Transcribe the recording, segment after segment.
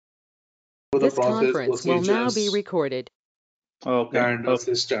the This process, conference will now be procedures, recorded. Okay. and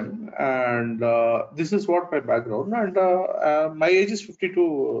system. And this is what my background. And my age is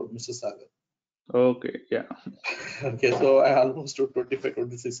 52, Mr. Sagar. Okay. Yeah. Okay, so I almost do 25,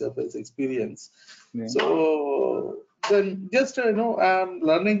 26 years experience. Yeah. So then just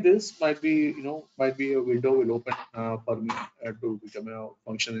learning this might be a window will open for me to become a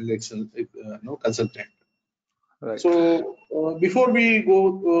functional consultant. Right. So before we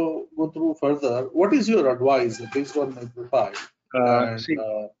go through further, what is your advice based on my profile? And See,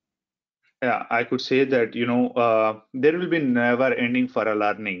 yeah, I could say that, there will be never ending for a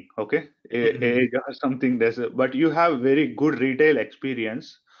learning. Okay. Mhm, Something but you have very good retail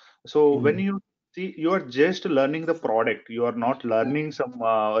experience. So when mhm, you see, you are just learning the product. You are not learning some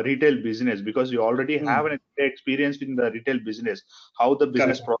retail business because you already have mhm. an experience in the retail business, how the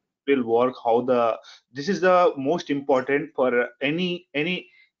business Correct. process will work, this is the most important for any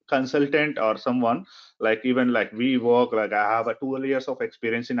consultant or someone. Like even like we work, like I have a 12 years of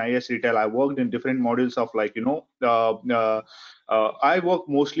experience in is retail. I worked in different modules of like I work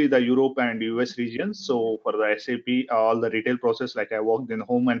mostly the Europe and US regions. So for the SAP, all the retail process, like I worked in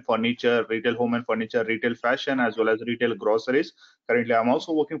home and furniture, retail home and furniture, retail fashion, as well as retail groceries. Currently I'm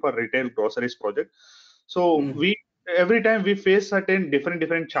also working for retail groceries project. So Mm, we every time we face certain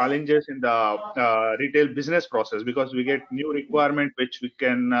different challenges in the retail business process, because we get new requirement which we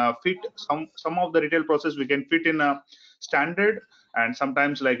can fit. Some of the retail process we can fit in a standard, and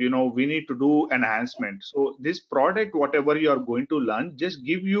sometimes like we need to do enhancement. So this product, whatever you are going to learn, just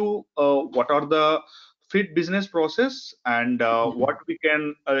give you what are the fit business process, and what mhm, we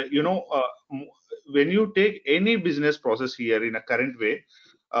can when you take any business process here in a current way,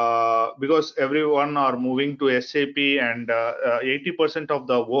 because everyone are moving to SAP, and 80% of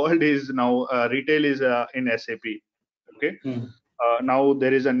the world is now retail is in SAP. Okay. mm, Now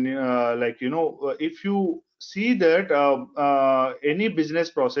there is a if you see that any business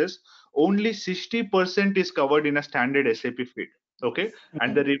process, only 60% is covered in a standard SAP fit. Okay.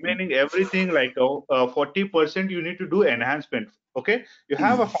 And the mm, remaining everything, like 40%, you need to do enhancement. Okay. You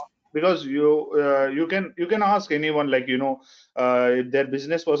have a mm. because you can ask anyone, like if their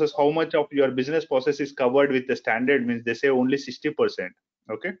business process, how much of your business process is covered with the standard, means they say only 60%.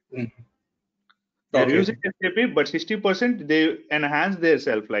 Okay. Mm. They're Okay. using SAP, but 60% they enhance their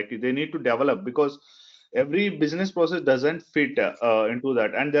self, like they need to develop, because every business process doesn't fit into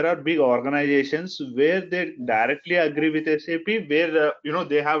that. And there are big organizations where they directly agree with SAP, where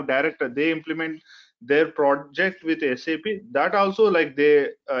they have they implement their project with SAP. That also, like they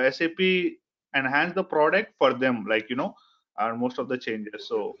SAP enhance the product for them, like and most of the changes.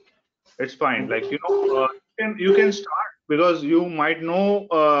 So it's fine, like you can start, because you might know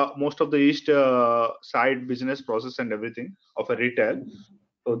most of the east side business process and everything of a retail.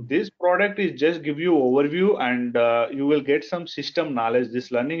 So this product is just give you overview, and you will get some system knowledge.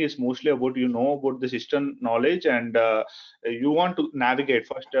 This learning is mostly about about the system knowledge, and you want to navigate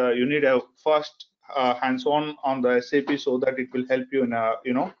first. You need a first hands-on the SAP, so that it will help you in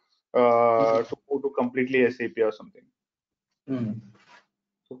to go to completely SAP or something. Mm.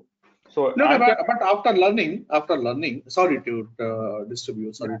 So, so No, no, I can. but after learning, sorry to disturb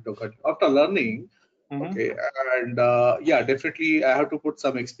you, sorry to cut you. After learning, Mhm. okay, and yeah, definitely I have to put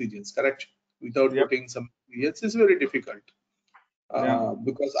some experience, correct? Without Yep. putting some experience is very difficult Yeah.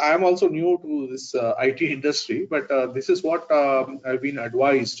 because I am also new to this IT industry, but this is what I've been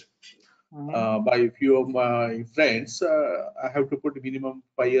advised Mhm. by a few of my friends. I have to put minimum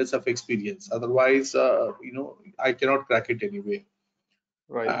 5 years of experience, otherwise, I cannot crack it anyway.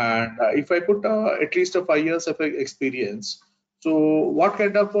 Right. And if I put at least a 5 years of experience, so what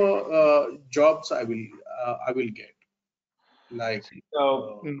kind of jobs I will get? Like, See, uh,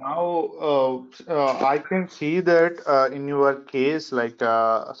 now I can see that in your case, like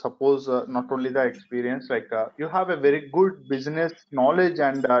suppose not only the experience, like you have a very good business knowledge,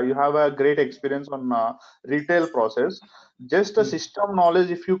 and you have a great experience on retail process. Just a mm, system knowledge,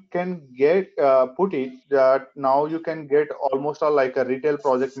 if you can get put it, that now you can get almost like a retail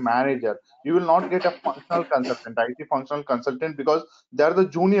project manager. You will not get a functional consultant, IT functional consultant, because they are the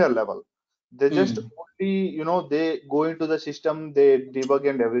junior level. They just mm, only they go into the system, they debug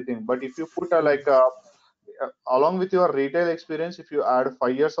and everything. But if you put a like along with your retail experience, if you add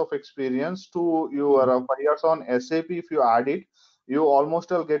 5 years of experience to your mm, 5 years on SAP, if you add it, you almost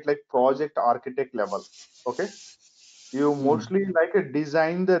will get like project architect level. Okay. You mm, mostly like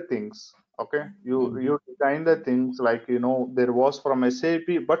design the things. Okay. you mm, you design the things, like there was from SAP,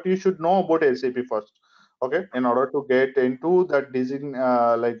 but you should know about SAP first. Okay. In order to get into that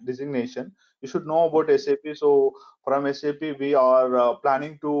designation, you should know about SAP. So from SAP we are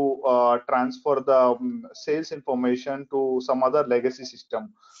planning to transfer the sales information to some other legacy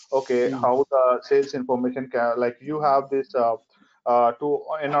system. Okay, how the sales information can, like you have this to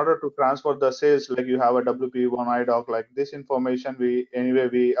in order to transfer the sales, like you have a WP1 IDOC, like this information we anyway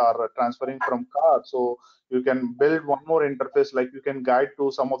we are transferring from car. So you can build one more interface, like you can guide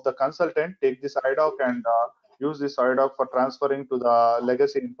to some of the consultant, take this IDOC and use this IDOC for transferring to the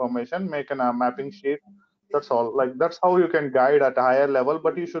legacy information, make a mapping sheet. That's all. Like that's how you can guide at a higher level,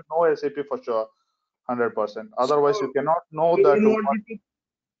 but you should know SAP for sure, 100%. So Otherwise, you cannot know you that don't want me to,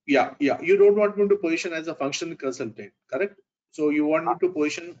 yeah, yeah. You don't want me to position as a functional consultant, correct? So you want me to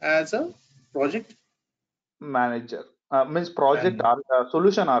position as a project manager means project and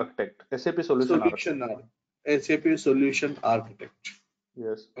solution architect, SAP solution architect. SAP solution architect.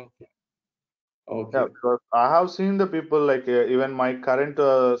 Yes. Okay. Yeah, Okay. because I have seen the people like even my current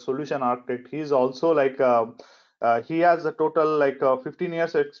solution architect, he's also like he has a total like 15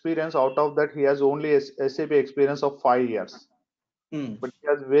 years experience. Out of that, he has only SAP experience of 5 years. Hmm. But he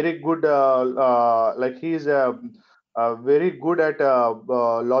has very good like he is very good at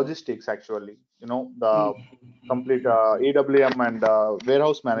logistics actually. You know Hmm. the complete EWM and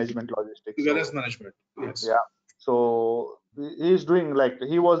warehouse management logistics. Wellness So management. Yes. yeah, so he is doing like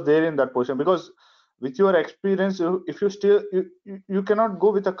he was there in that position because with your experience, if you still you cannot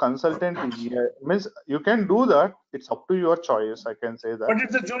go with a consultant. Yeah, means you can do that. It's up to your choice. I can say that. But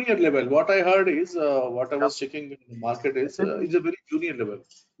it's a junior level. What I heard is, what I Yeah. was checking in the market is, SAP, it's a very junior level.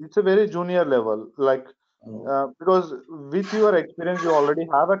 it's a very junior level, like Oh. because with your experience, you already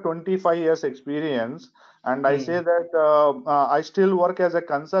have a 25 years experience, and I say Hmm. that I still work as a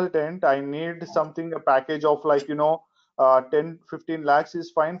consultant. I need something a package of like 10 15 lakhs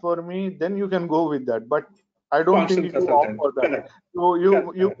is fine for me. Then you can go with that, but I don't think Functional you consultant. offer that. Correct. So you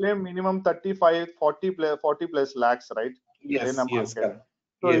Correct. claim minimum 35 40 plus lakhs, right, in a Yes. Yes. market. Correct.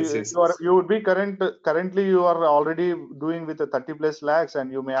 So Yes. Yes. you are Yes. you would be currently you are already doing with a 30 plus lakhs,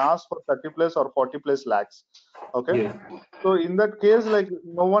 and you may ask for 30 plus or 40 plus lakhs. Okay. Yes. So in that case, like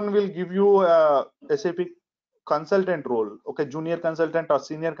no one will give you a SAP consultant role, okay, junior consultant or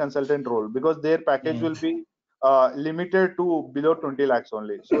senior consultant role, because their package will Hmm. be limited to below 20 lakhs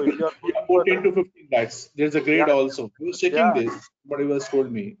only. So if you are Yeah, going for about 10 to 15 lakhs. There's a grade yeah, also. I was checking yeah, this, but it was told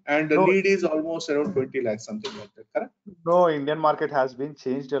me. And the no, lead is almost around 20 lakhs, something like that. Correct? no, Indian market has been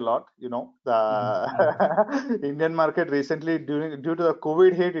changed a lot. Mm-hmm. The Indian market recently due to the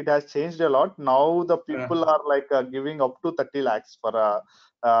COVID hit, it has changed a lot. Now the people are like giving up to 30 lakhs for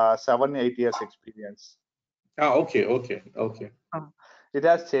a 7 8 years experience. Okay, okay, okay. It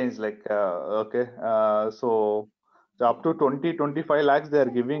has changed like okay, so up to 20 25 lakhs they are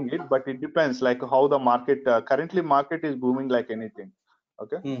giving it, but it depends like how the market currently market is booming like anything.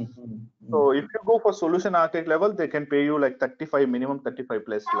 Okay. Mm-hmm. So if you go for solution architect level, they can pay you like 35 minimum 35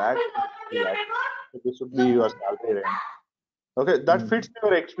 plus lakhs. 50 lakhs. So this should be your salary range. Okay, that fits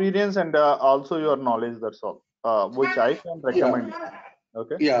your experience and also your knowledge. That's all, which I can Yeah. recommend you.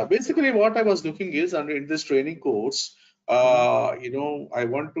 Okay. Yeah, basically what I was looking is under in this training course, Mhm. I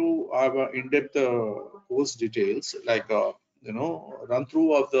want to have a in-depth course details, like run through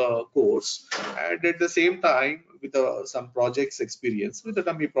of the course, and at the same time with some projects experience, with the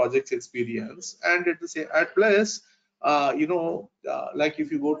dummy projects experience, and at the same at plus, like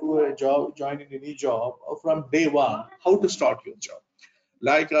if you go to a job, join in any job from day one, how to start your job,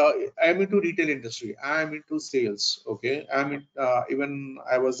 like I'm into retail industry, I'm into sales, okay, even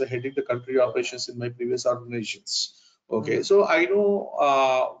I was heading the country operations in my previous organizations, okay, Mhm. so I know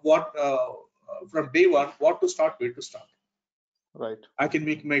what from day one what to start, where to start. Right. I can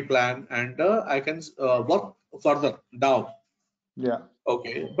make my plan and I can work further down. Yeah.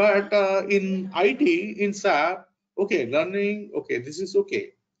 Okay, but in IT, in SAP, okay, learning, okay, this is okay,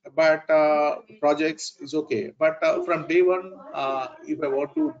 but projects is okay. But from day one,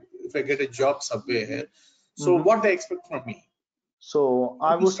 if I get a job somewhere, so Mhm. what they expect from me? So How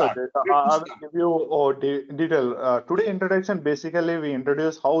I to would start? suggest Where to I will start? give you detail. Today introduction basically we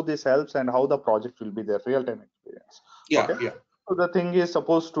introduce how this helps and how the project will be there, real time experience. Yeah, Okay. yeah. So the thing is,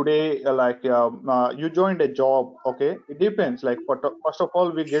 suppose today you joined a job. Okay, it depends. Like first of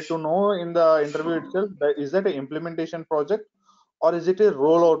all, we get to know in the interview itself that is that an implementation project, or is it a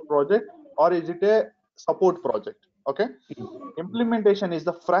rollout project, or is it a support project? Okay. Implementation is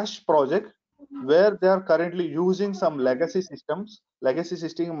the fresh project where they are currently using some legacy systems. Legacy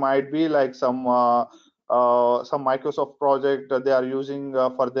system might be like some Microsoft project they are using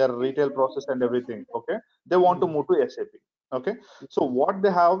for their retail process and everything. Okay, they want to move to SAP. Okay, so what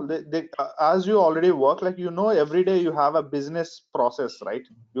they have, as you already work, like every day you have a business process, right?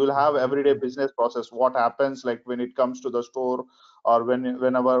 You will have everyday business process. What happens like when it comes to the store, or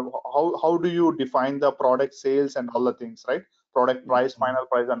whenever, how do you define the product sales and all the things, right? Product price, final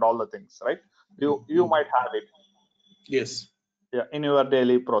price, and all the things, right? You might have it, Yes. yeah, in your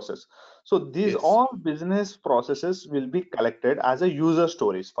daily process. So these Yes. all business processes will be collected as a user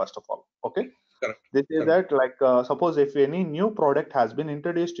stories first of all. Okay, Correct. they say Correct. that, like, suppose if any new product has been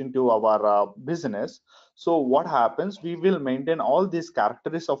introduced into our business, so what happens, we will maintain all these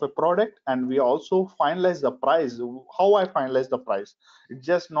characteristics of a product, and we also finalize the price. How I finalize the price, it's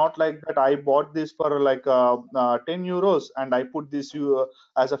just not like that I bought this for like 10 euros and I put this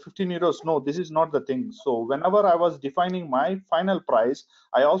as a 15 euros. No, this is not the thing. So whenever I was defining my final price,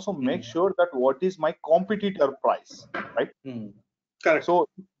 I also make Mm. sure that what is my competitor price, right? Mm. Correct. So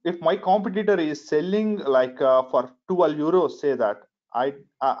if my competitor is selling like for 12 euros, say that,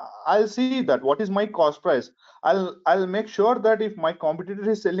 I'll see that what is my cost price. I'll make sure that if my competitor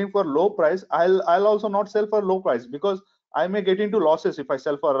is selling for low price, I'll also not sell for low price, because I may get into losses if I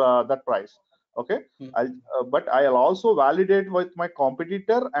sell for that price. Okay, I'll Mm. but I'll also validate with my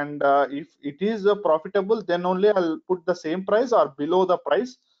competitor, and if it is profitable, then only I'll put the same price or below the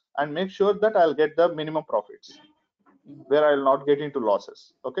price, and make sure that I'll get the minimum profits, where I'll not get into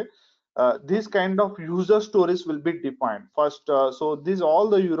losses. Okay, these kind of user stories will be defined first. So these all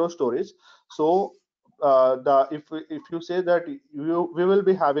the euro stories. So the if you say that we will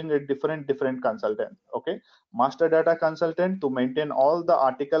be having a different consultant. Okay, master data consultant to maintain all the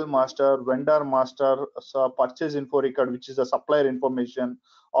article master, vendor master, purchase info record, which is a supplier information,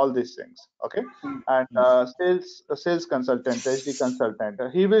 all these things. Okay, and sales consultant, SD consultant,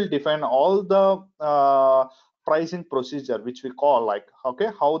 he will define all the pricing procedure, which we call, like, okay,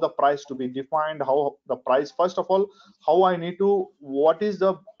 how the price to be defined, how the price, first of all, how I need to, what is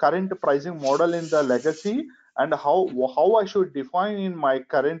the current pricing model in the legacy, and how I should define in my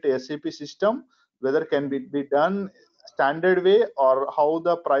current SAP system, whether can be done standard way, or how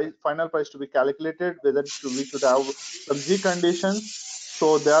the price, final price to be calculated, whether we should have some G conditions.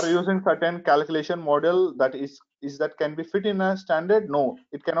 So they are using certain calculation model that is that can be fit in a standard. No,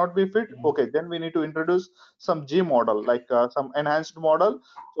 it cannot be fit. Okay, then we need to introduce some G model, like some enhanced model.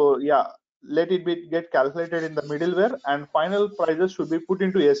 So yeah, let it be get calculated in the middleware, and final prices should be put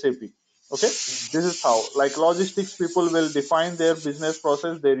into SAP. Okay, this is how, like, logistics people will define their business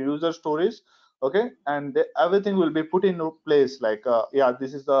process, their user stories. Okay, and everything will be put into place, like yeah,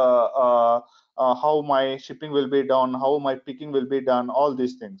 this is the how my shipping will be done, how my picking will be done, all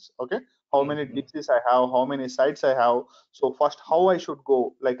these things. Okay, how many Mm. DCs I have, how many sites I have. So first, how I should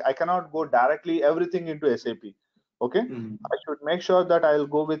go, like, I cannot go directly everything into SAP. Okay, Mm. I should make sure that I'll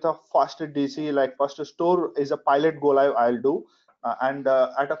go with a first DC, like first store is a pilot go live I'll do. And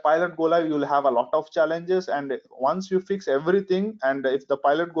at a pilot go live, you'll have a lot of challenges. And once you fix everything, and if the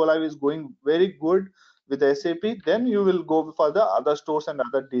pilot go live is going very good with the SAP, then you will go for the other stores and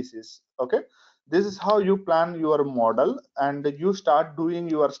other DCs. Okay, this is how you plan your model, and you start doing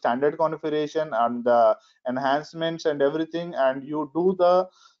your standard configuration and the enhancements and everything, and you do the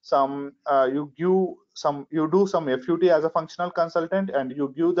some you do some FUT as a functional consultant, and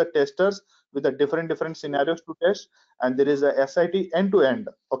you give the testers with the different scenarios to test. And there is a SIT end to end.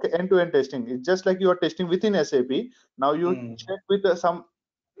 Okay, end to end testing, it's just like you are testing within SAP. Now you Mm. check with some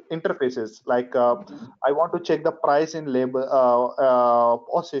interfaces, like I want to check the price in label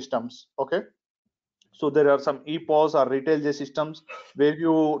POS systems. Okay, so there are some EPOS or retail J systems, where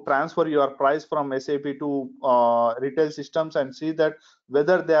you transfer your price from SAP to retail systems, and see that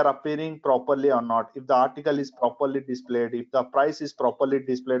whether they are appearing properly or not, if the article is properly displayed, if the price is properly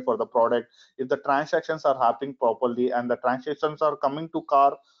displayed for the product, if the transactions are happening properly, and the transactions are coming to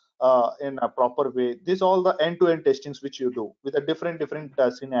car in a proper way. These all the end-to-end testings which you do with the different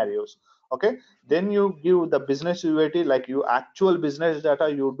scenarios. Okay, then you give the business UAT, like you actual business data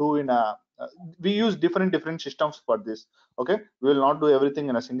you do in a we use different systems for this. Okay, we will not do everything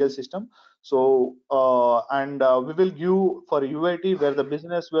in a single system. So and we will give for UAT, where the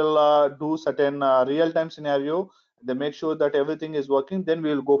business will do certain real-time scenario. They make sure that everything is working, then we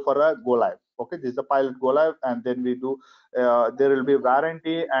will go for a go live. Okay, this is the pilot go live, and then we do there will be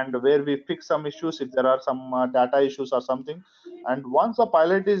warranty, and where we fix some issues if there are some data issues or something. And once the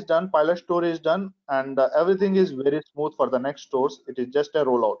pilot is done, pilot store is done, and everything is very smooth for the next stores, it is just a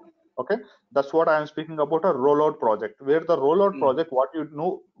rollout. Okay, that's what I am speaking about, a rollout project, where the rollout Mm. project,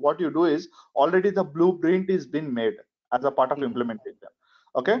 what you do is, already the blueprint is been made as a part of Mm. implementation.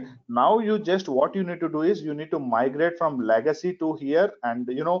 Okay, now you just, what you need to do is, you need to migrate from legacy to here. And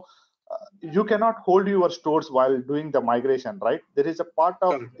you cannot hold your stores while doing the migration, right? There is a part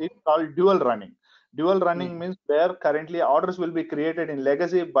of Correct. it called dual running. Dual running means where currently orders will be created in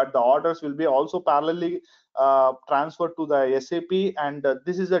legacy, but the orders will be also parallelly transferred to the SAP, and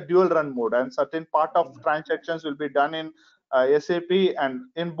this is a dual run mode, and certain part of transactions will be done in SAP, and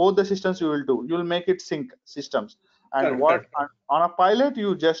in both the systems you will make it sync systems. And Correct, what correct, correct. on a pilot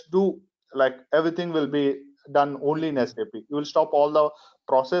you just do like everything will be done only in SAP. You will stop all the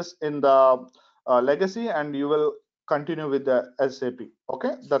process in the legacy, and you will continue with the SAP.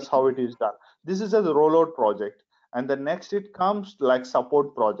 Okay, that's how it is done. This is a rollout project. And the next it comes like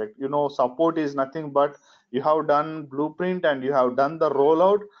support project. You know, support is nothing but you have done blueprint and you have done the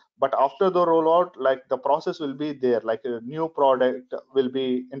rollout, but after the rollout, like the process will be there, like a new product will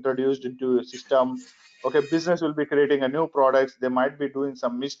be introduced into a system. Okay, business will be creating a new products, they might be doing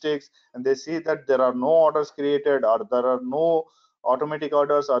some mistakes, and they see that there are no orders created, or there are no automatic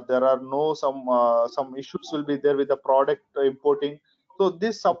orders, or there are no some issues will be there with the product importing. So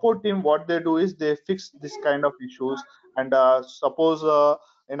this support team, what they do is they fix this kind of issues. And suppose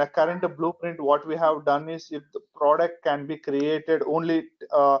in a current blueprint, what we have done is if the product can be created only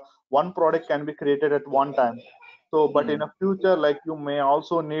one product can be created at one time. So but in a future, like you may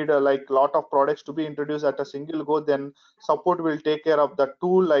also need like lot of products to be introduced at a single go, then support will take care of the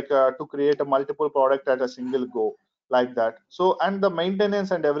tool, like to create a multiple product at a single go, like that. So and the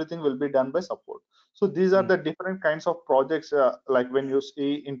maintenance and everything will be done by support. So these are the different kinds of projects, like when you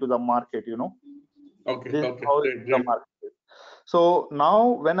see into the market, you know, Okay, this is okay, how great, the great. market is. So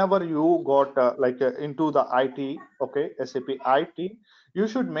now whenever you got into the IT, okay, SAP IT, you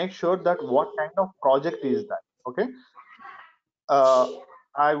should make sure that what kind of project is that. Okay, uh,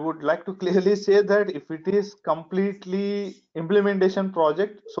 I would like to clearly say that if it is completely implementation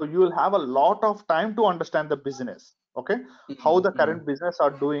project, so you will have a lot of time to understand the business, okay, how the current business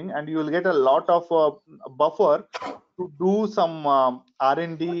are doing, and you will get a lot of buffer to do some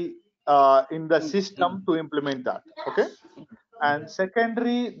R&D in the system to implement that, okay. And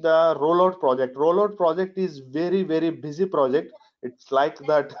secondary, the rollout project is very very busy project. It's like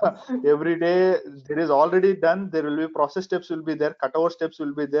that every day there is already done, there will be process steps will be there, cutover steps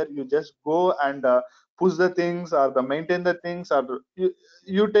will be there, you just go and push the things or the maintain the things, or you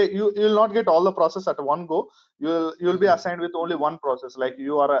will not get all the process at one go. You'll be assigned with only one process, like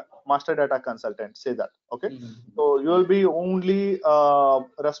you are a master data consultant, say that, okay. So you will be only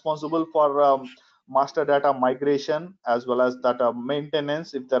responsible for master data migration as well as data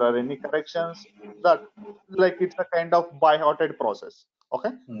maintenance if there are any corrections, that like it's a kind of by-hearted process,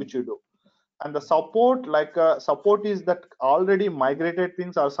 okay, which you do. And the support, like support is that already migrated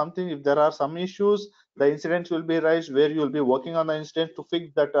things or something, if there are some issues, the incidents will be raised where you will be working on the incident to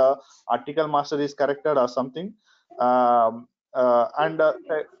fix that article master is corrected or something. And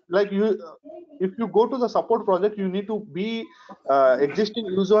like you if you go to the support project, you need to be existing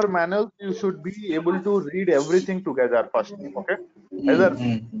user manuals, you should be able to read everything together first, okay. Either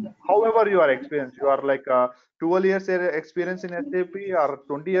however you are experienced, you are like 12 years experience in SAP or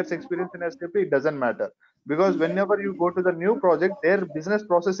 20 years experience in SAP, it doesn't matter, because whenever you go to the new project, their business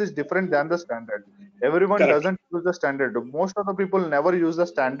process is different than the standard. Everyone Correct, doesn't use the standard, most of the people never use the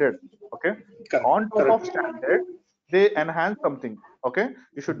standard, okay. correct, On top of correct. standard, they enhance something, okay.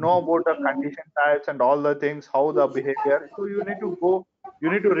 You should know about the condition types and all the things, how the behavior, so you need to go,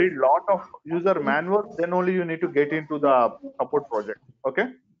 you need to read lot of user manual, then only you need to get into the support project,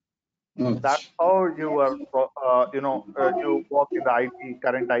 okay. That's how you are you work in the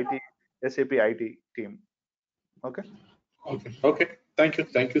current IT, SAP IT team, okay. Okay, okay.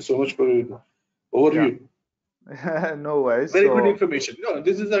 Thank you so much for your Yeah. overview. No worries. Very good So information. No,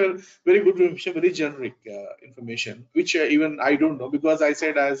 this is a very good information, very generic information, which even I don't know because I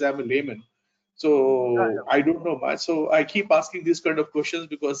said as I'm a layman, so I don't know much. So I keep asking these kind of questions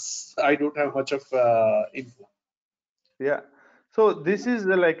because I don't have much of info. yeah, so this is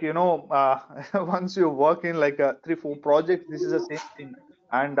like once you work in like 3 4 projects, this is the same thing.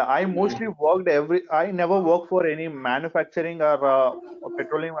 And I mostly worked I never worked for any manufacturing or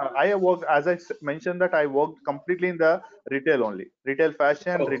petroleum. I worked, as mentioned, that I worked completely in the retail only, retail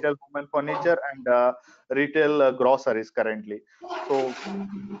fashion, Oh, retail home and furniture, and retail groceries currently. So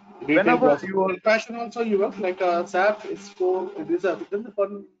retail whenever grocery, you are, retail fashion also you work like SAP S4. These are then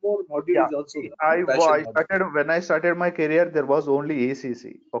one more module yeah, is also there, no? I Fashion module. started when I started my career, there was only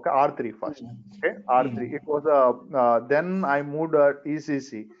ACC, okay, R3 first, okay, R3. It was a then I moved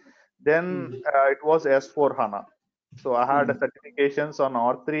ECC, then it was S4 HANA. So I had certifications on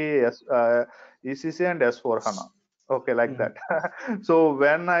R3, ECC, and S4 HANA. Okay, like that. So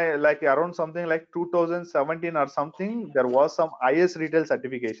when I like around something like 2017 or something, there was some IS retail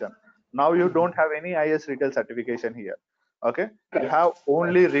certification. Now you don't have any IS retail certification here. Okay, you have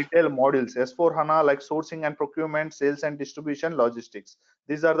only retail modules. S4HANA, like sourcing and procurement, sales and distribution, logistics.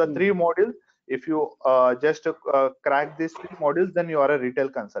 These are the three Mm. modules. If you just crack these three modules, then you are a retail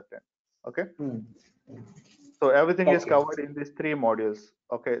consultant. Okay, Mm. so everything is Okay. covered in these three modules.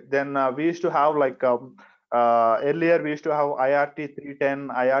 Okay, then we used to have like earlier we used to have IRT 310,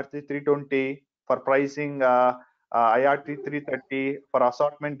 IRT 320 for pricing, IRT 330 for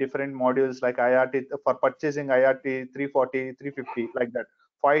assortment, different modules like IRT for purchasing, IRT 340, 350, like that.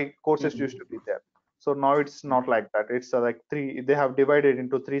 Five courses used to Mm. be there. So now it's not like that. It's like three. They have divided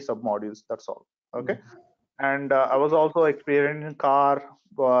into three sub modules. That's all. Okay, and I was also experienced in car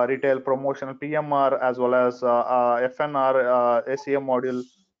retail promotional PMR, as well as FNR, SEM module,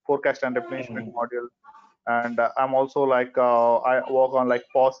 forecast and replenishment Mm. module. And I'm also like I work on like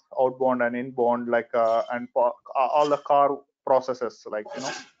post, outbound, and inbound, like all the car processes, like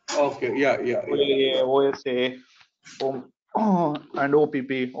Okay. Yeah. Yeah. Yeah. OAA, OSA, and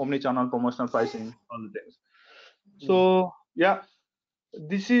OPP, omni-channel promotional pricing, all the things. Mm. So yeah,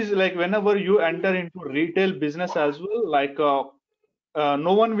 this is like whenever you enter into retail business as well, like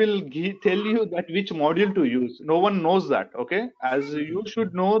no one will tell you that which module to use. No one knows that. Okay, as you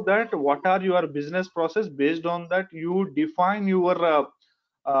should know that what are your business process. Based on that, you define your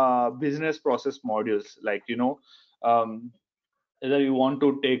business process modules, like whether you want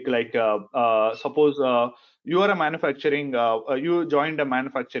to take like suppose you are a manufacturing you joined a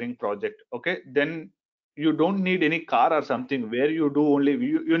manufacturing project. Okay, then you don't need any car or something, where you do only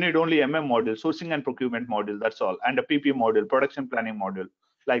you need only module, sourcing and procurement module, that's all, and a PP module, production planning module,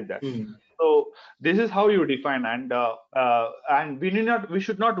 like that. Mm. So this is how you define. And we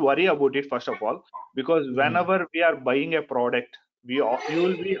should not worry about it, first of all, because Mm. whenever we are buying a product, you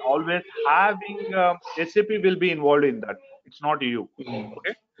will be always having SAP will be involved in that. It's not you. Mm.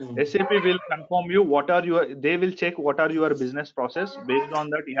 Okay, Mm. SAP will confirm you what are your, they will check what are your business process. Based on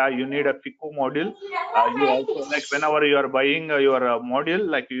that, yeah, you need a FICO module. You also, like whenever you are buying your module,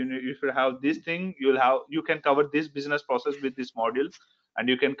 like you should have this thing, you can cover this business process with this module, and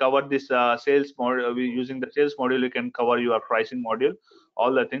you can cover this sales model using the sales module. You can cover your pricing module.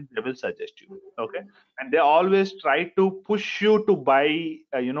 All the things they will suggest you. Okay, and they always try to push you to buy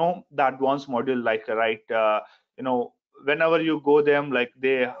the advanced module, like right whenever you go them, like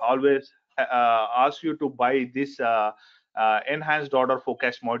they always ask you to buy this enhanced order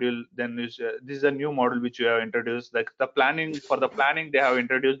forecast module. Then this is a new model which you have introduced, like the planning. For the planning, they have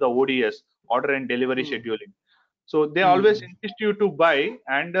introduced the ODS, order and delivery Mm. scheduling. So they always Mm. insist you to buy,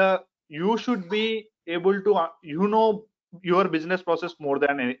 and you should be able to your business process more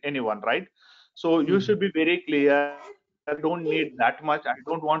than anyone, right? So you Mm. should be very clear. I don't need that much. I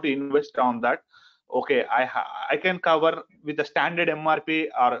don't want to invest on that. Okay, I can cover with the standard MRP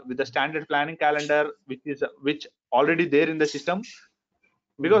or with the standard planning calendar, which already there in the system.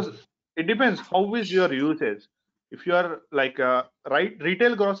 Mm. Because it depends how is your usage. If you are like right,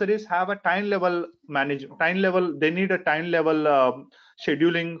 retail groceries have a time level, they need a time level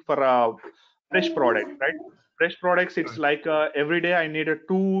scheduling for fresh products, right? Fresh products, it's like every day I need a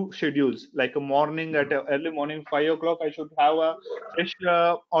two schedules, like a morning, at early morning 5 o'clock I should have a fresh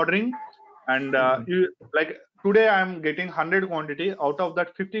ordering. And Mm. you, like today I'm getting 100 quantity. Out of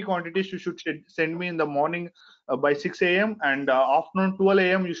that, 50 quantities you should send me in the morning by 6 a.m., and afternoon 12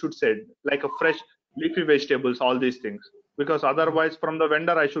 a.m. you should send, like a fresh leafy vegetables, all these things, because otherwise from the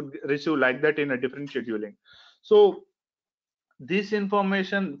vendor I should receive like that in a different scheduling. So this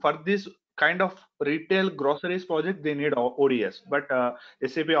information for this kind of retail groceries project, they need ODS. But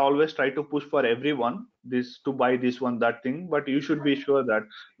SAP always try to push for everyone this to buy this one, that thing. But you should be sure that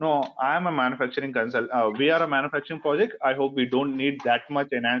no, I am a manufacturing consult, we are a manufacturing project. I hope we don't need that much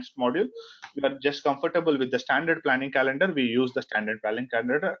enhanced module. We are just comfortable with the standard planning calendar. We use the standard planning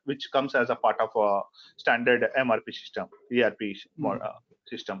calendar, which comes as a part of a standard MRP system, ERP Mm.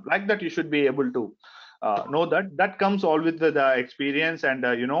 system, like that. You should be able to know that. That comes all with the experience, and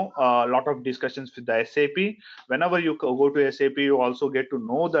a lot of discussions with the SAP. Whenever you go to SAP, you also get to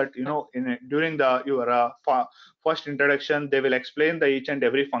know that during the your first introduction, they will explain the each and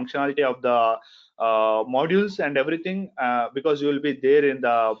every functionality of the modules and everything, because you will be there in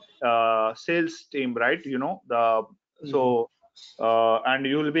the sales team, right? The Mm. so and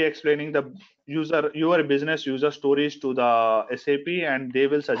you will be explaining the your business user stories to the SAP, and they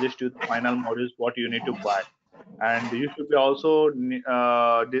will suggest you the final modules what you need to buy. And you should be also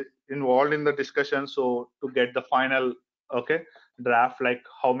involved in the discussion, so to get the final, okay, draft, like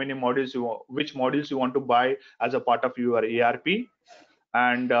how many modules which modules you want to buy as a part of your ERP,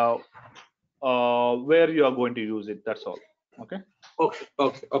 and where you are going to use it. That's all. Okay. Okay.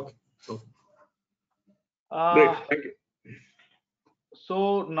 Okay. Okay. Okay. Great. uh, Thank you.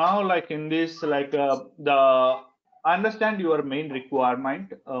 So now, like in this, like I understand your main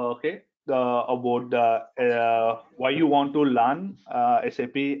requirement, okay, about the why you want to learn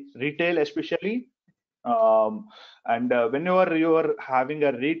SAP retail, especially. And whenever you are having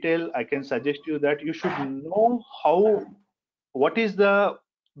a retail, I can suggest you that you should know how, what is the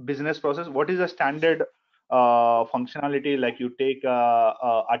business process, what is the standard functionality, like you take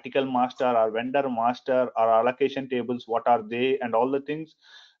article master or vendor master or allocation tables, what are they and all the things.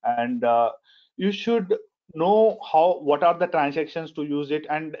 And you should know how, what are the transactions to use it,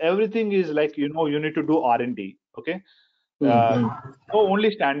 and everything is like, you need to do R&D, okay. uh, Mm-hmm. no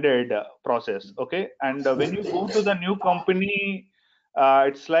only standard process, okay. And when you go to the new company,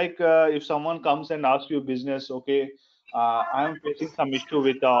 it's like if someone comes and asks you business, okay, I am facing some issue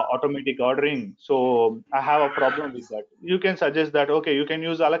with automatic ordering, so I have a problem with that. You can suggest that, okay, you can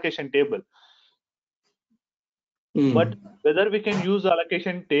use allocation table. But Mm. whether we can use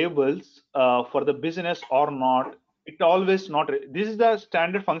allocation tables for the business or not, it always not. This is the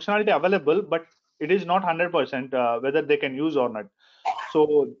standard functionality available, but it is not 100% whether they can use or not.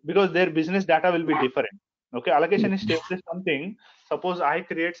 So because their business data will be different. Okay, allocation is table is something. Suppose I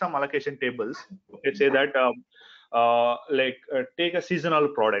create some allocation tables. Okay, say that take a seasonal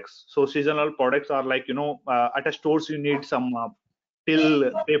products. So seasonal products are like, at a stores you need some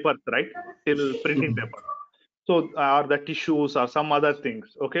till papers, right? Till printing Mm. paper. So or the tissues or some other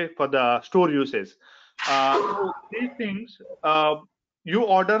things, okay, for the store uses. So these things you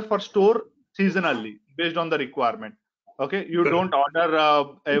order for store seasonally based on the requirement, okay. You don't Correct.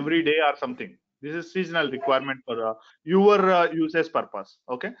 order every day or something. This is seasonal requirement for your uses purpose,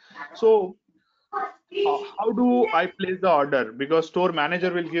 okay. So how do I place the order? Because store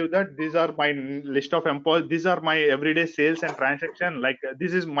manager will give that these are my list of employees, these are my everyday sales and transaction. Like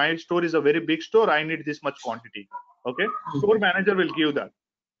this is my store is a very big store. I need this much quantity. Okay, store manager will give that.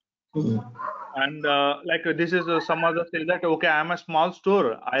 Mm. And this is some other say that, okay, I'm a small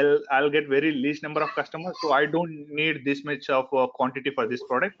store. I'll get very least number of customers, so I don't need this much of quantity for this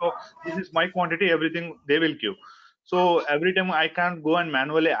product. So this is my quantity. Everything they will give. So every time I can't go and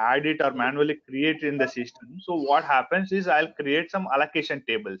manually add it or manually create in the system. So what happens is I'll create some allocation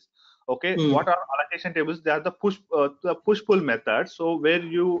tables. Okay, Mm. what are allocation tables? They are the push pull method. So where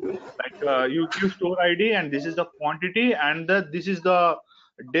you you give store ID and this is the quantity and this is the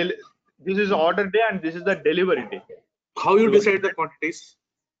del this is order day and this is the delivery day. How you So decide the quantities?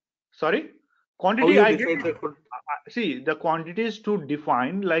 sorry, How quantity you I get. decide the quantity? See, the quantities to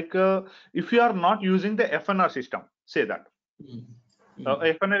define, like if you are not using the FNR system, say that Mm.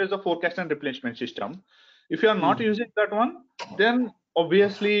 Mm. FNR is a forecast and replenishment system. If you are not Mm. using that one, then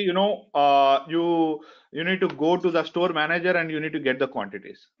obviously you need to go to the store manager and you need to get the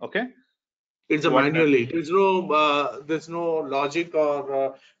quantities. Okay, It's a what manually. There's no logic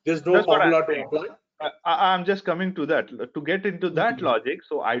or there's no that's what I'm formula to saying. apply. I'm just coming to that. To get into that Mm. logic,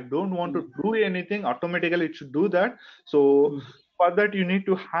 so I don't want to Mm. do anything automatically. It should do that. So Mm. for that, you need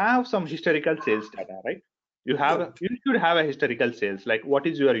to have some historical sales data, right? Correct. You should have a historical sales, like what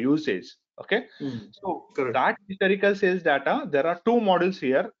is your usage, okay? Mm. So Correct. that historical sales data, there are two models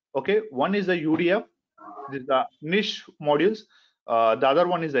here, okay? One is the UDF, this is the niche modules. The other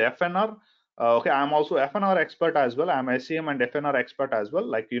one is the FNR. Okay, I'm also FNR expert as well. I'm SCM and FNR expert as well.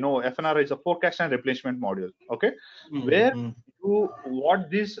 Like FNR is a forecast and replenishment module. Okay, Mm. where Mm. you what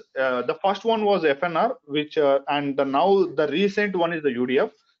this the first one was FNR, which now the recent one is the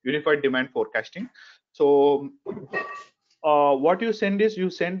UDF, Unified Demand Forecasting. So what you send is you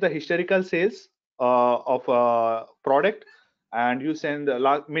send the historical sales of a product, and you send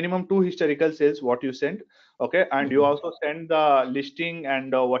the minimum two historical sales what you send, okay. And you Mm. also send the listing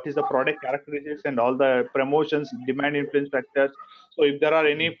and what is the product characteristics and all the promotions, demand influence factors. So if there are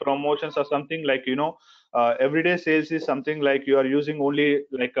any promotions or something, like everyday sales is something like you are using only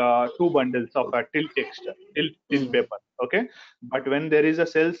like two bundles of till text, till Mm. paper, okay. But when there is a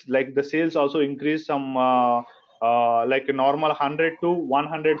sales, like the sales also increase some like a normal 100 to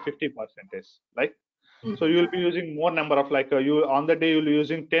 150 percentage, like. So you will be using more number of, like you on the day you'll be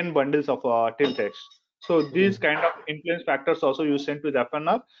using 10 bundles of till text. So these Mm. kind of influence factors also you send to the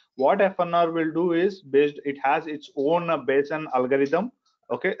FNR. What FNR will do is based, it has its own Bayesian algorithm,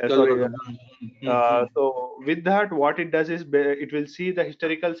 okay. Sorry, Algorithm. Mm. Mm. so with that, what it does is it will see the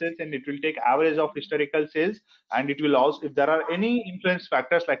historical sales and it will take average of historical sales, and it will also, if there are any influence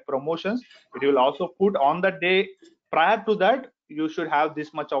factors like promotions, it will also put on the day prior to that you should have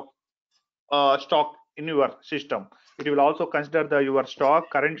this much of stock in your system. It will also consider your stock,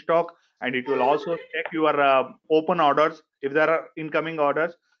 current stock, and it will also check your open orders if there are incoming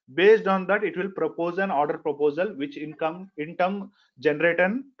orders. Based on that, it will propose an order proposal, which in turn generate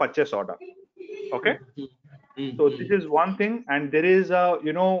an purchase order. Okay. So this is one thing, and there is a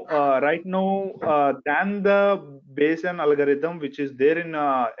right now than the Bayesian algorithm which is there in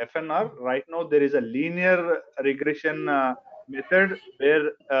FNR. Right now there is a linear regression method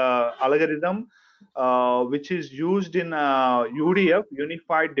where algorithm which is used in UDF,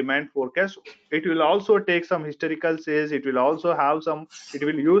 Unified Demand Forecast. It will also take some historical sales. It will also have some. It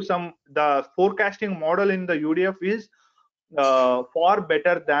will use some. The forecasting model in the UDF is far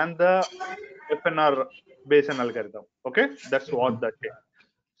better than the FNR Bayesian algorithm. Okay, that's what that is.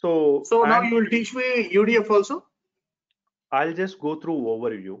 So, So now and you will teach me UDF also? I'll just go through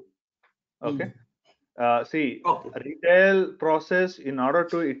overview. Okay. See, Okay. retail process, in order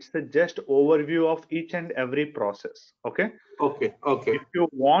to, it's a just overview of each and every process. Okay. Okay. Okay. If you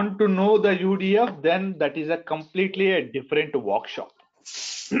want to know the UDF, then that is a completely a different workshop.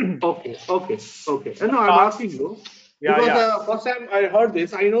 Okay. Okay. Okay. No, I'm Car- asking you yeah, because yeah. first time I heard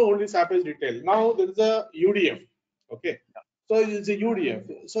this, I know only SAP is retail. Now there is a UDF. Okay. So it's a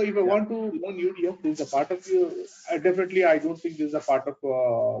UDF. So if I Yeah. want to learn UDF, this is a part of you. Definitely, I don't think this is a part of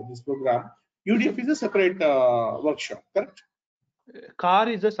this program. UDF is a separate workshop, correct? Car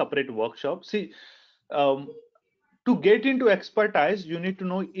is a separate workshop. See, to get into expertise, you need to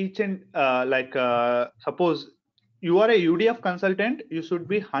know each and suppose you are a UDF consultant, you should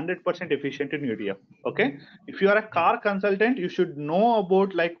be 100% efficient in UDF. Okay. If you are a car consultant, you should know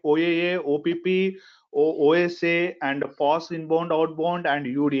about like OAA, OPP, OSA, and POS, inbound, outbound, and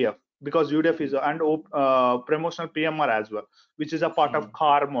UDF, because UDF is and promotional PMR as well, which is a part of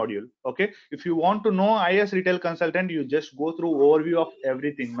car module. Okay. If you want to know IS retail consultant, you just go through overview of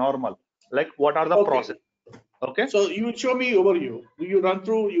everything normal, like what are the Okay. process. Okay. So you will show me overview. You run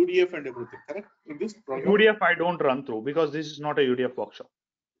through UDF and everything, correct? In this program? UDF I don't run through because this is not a UDF workshop.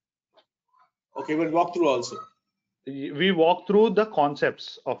 Okay, we'll walk through also. We walk through the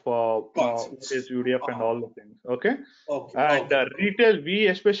concepts of what is Concepts. UDF and all the things. Okay. Okay, And okay. retail, we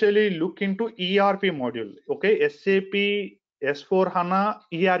especially look into ERP module. Okay. SAP S4HANA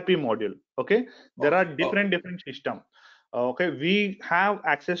ERP module. Okay. There are Okay, okay. different system. Okay. We have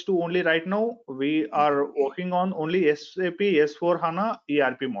access to only right now. We are working on only SAP S4HANA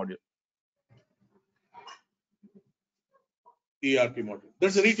ERP module. ERP module.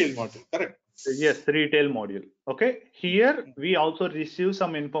 That's a retail module, correct? Yes, retail module. Okay. Here we also receive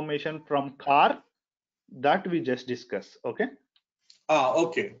some information from car that we just discussed. Okay.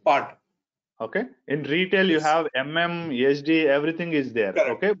 Okay. Part. Okay. In retail, you Yes. have SD, everything is there. Correct.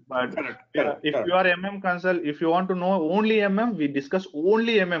 Okay. But Correct. if you are consult, if you want to know only we discuss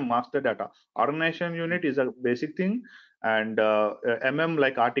only master data. Organization unit is a basic thing, and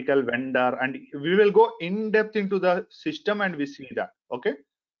like article, vendor, and we will go in depth into the system and we see that. Okay.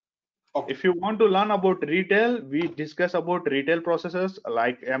 Okay. If you want to learn about retail, we discuss about retail processes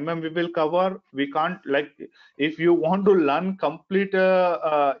like we will cover. We can't, like, if you want to learn complete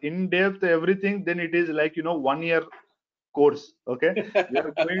in depth everything, then it is like 1 year course. Okay. We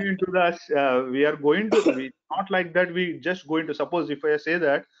are going into the we not like that. We just going to, suppose if I say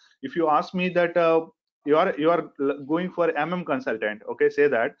that, if you ask me that you are going for consultant, okay, say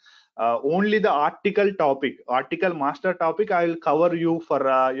that only the article master topic I will cover you for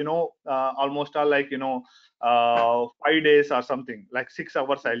almost all like 5 days or something, like 6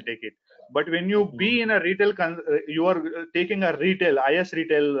 hours I'll take it. But when you be in a retail you are taking a retail IS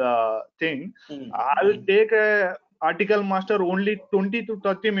retail thing, I'll take a article master only 20 to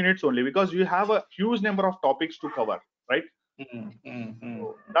 30 minutes only, because you have a huge number of topics to cover, right?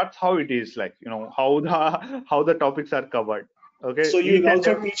 So that's how it is, like how the how the topics are covered. Okay. So you Each will and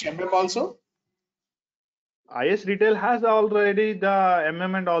also every teach also? IS retail has already the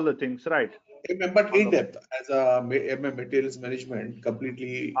and all the things, right? But On in the depth as a materials management,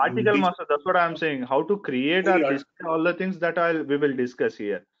 completely you will article teach master, that's what I'm saying, how to create or only discuss all the things that we will discuss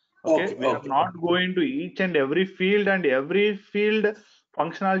here. Okay. okay, We are okay, not going to each and every field, and every field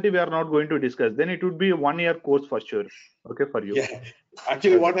functionality we are not going to discuss. Then it would be a 1 year course for sure. Okay, for you. Yeah.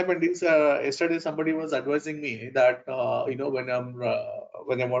 Actually, Okay. what happened is yesterday somebody was advising me that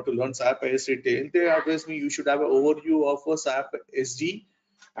when I want to learn SAP AS retail, they advise me you should have an overview of a SAP SD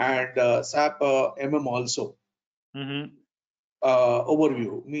and SAP also. Mm-hmm.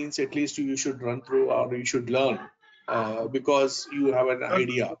 Overview means at least you should run through or you should learn because you have an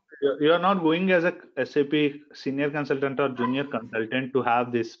idea. You are not going as a SAP senior consultant or junior consultant to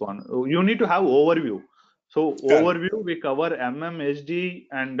have this one. You need to have overview. So Correct. overview, we cover SD,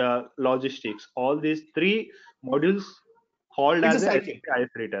 and logistics. All these three modules called It's a as a cycle. SAP IS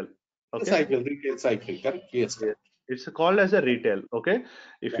retail. It's a Okay. cycle, retail cycle. Correct. Yes. Yes. Correct. It's called as a retail. Okay.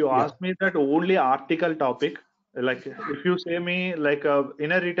 If you Yeah. ask me that only article topic, like if you say me like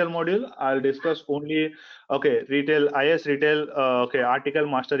in a retail module, I'll discuss only, okay, retail, IS retail, okay, article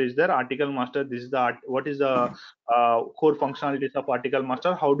master is there. Article master, this is the what is the core functionalities of article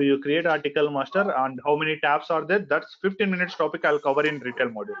master? How do you create article master and how many tabs are there? That's 15 minutes topic I'll cover in retail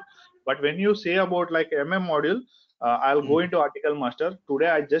module. But when you say about like module, I'll go Mm. into article master. Today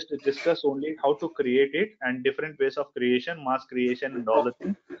I just discuss only how to create it and different ways of creation, mass creation, and all the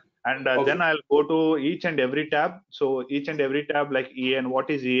things. And then Okay. I'll go to each and every tab. So each and every tab, like EN, what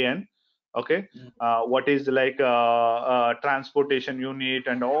is EN? Okay, Mm. what is like transportation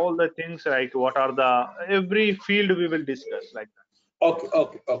unit and all the things, like what are the every field we will discuss like that. Okay.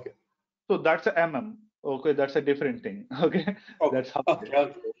 Okay. Okay. So that's a Okay, that's a different thing. Okay, Okay. that's how it Okay. is.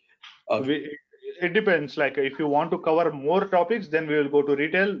 Okay. Okay. we it depends, like if you want to cover more topics, then we will go to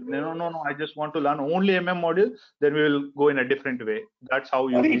retail. No, no, no, I just want to learn only module, then we will go in a different way. That's how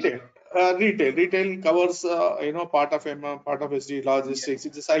you decide. Retail. Retail covers part of part of SD Yes, logistics.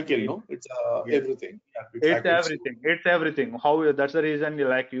 It's a cycle, yes, no? It's yes. everything. Yeah, it It's tackles. everything. It's everything. That's the reason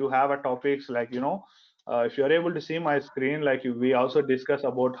like you have a topics, like if you're able to see my screen, like we also discuss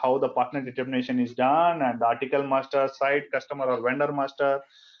about how the partner determination is done and the article master, site customer or vendor master,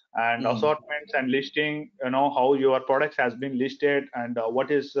 and Mm. assortments and listing, how your products has been listed, and what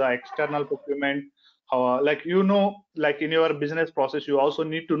is external procurement, how like like in your business process you also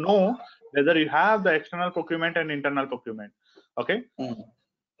need to know whether you have the external procurement and internal procurement. Okay, Mm.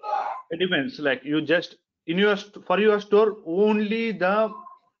 it depends. Like you just for your store, only the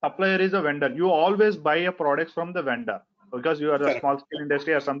supplier is a vendor. You always buy a products from the vendor because you are a Correct. small scale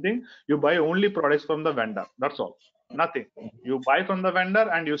industry or something. You buy only products from the vendor. That's all. Nothing. You buy from the vendor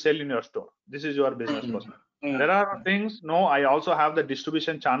and you sell in your store. This is your business Mm. process. Mm. There are things. No, I also have the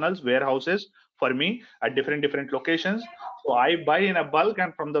distribution channels, warehouses for me at different locations. So I buy in a bulk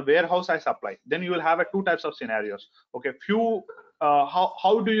and from the warehouse I supply. Then you will have a two types of scenarios. Okay, few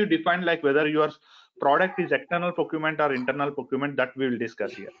how do you define like whether your product is external procurement or internal procurement, that we will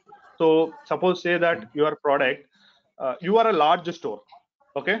discuss here. So suppose say that your product, you are a large store.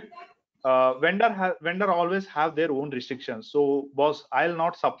 Okay, vendor always have their own restrictions. So boss, I'll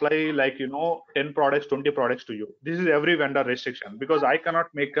not supply like 10 products, 20 products to you. This is every vendor restriction because I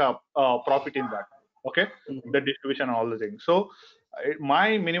cannot make a profit in that. Okay, Mm. the distribution and all the things. So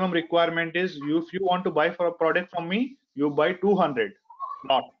my minimum requirement is, if you want to buy for a product from me, you buy 200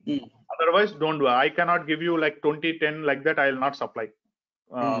 lot. Mm. Otherwise don't do. I cannot give you like 20, 10 like that. I will not supply.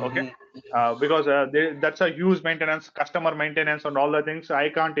 Okay, Mm. because that's a huge maintenance, customer maintenance, and all the things. I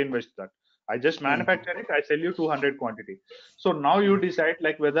can't invest that. I just Mm. manufacture it. I sell you 200 quantity. So now you decide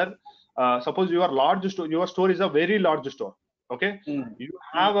like whether, suppose your store is a very large store. Okay, Mm. you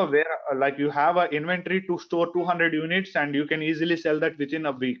Mm. have a where like you have a inventory to store 200 units, and you can easily sell that within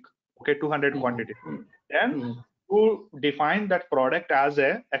a week. Okay, 200 Mm. quantity. Then Mm. you define that product as a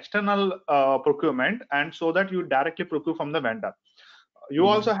external procurement, and so that you directly procure from the vendor. You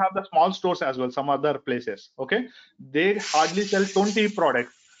Mm. also have the small stores as well, some other places. Okay, they hardly sell 20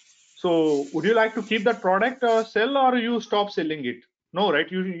 products. So would you like to keep that product sell, or you stop selling it? No,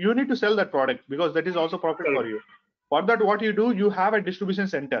 right? You need to sell that product because that is also profit for Correct. you. For that, what you do, you have a distribution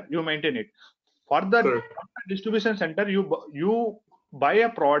center, you maintain it. For that, Correct. from the distribution center, you buy a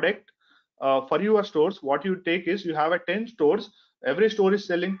product for your stores. What you take is, you have a 10 stores. Every store is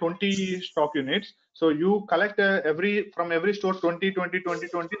selling 20 stock units. So you collect from every store 20, 20, 20,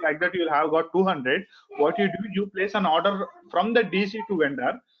 20. Like that, you'll have got 200. What you do, you place an order from the DC to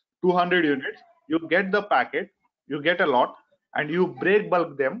vendor, 200 units. You get the packet, you get a lot, and you break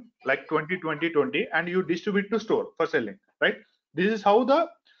bulk them like 20, 20, 20, and you distribute to store for selling. Right? This is how the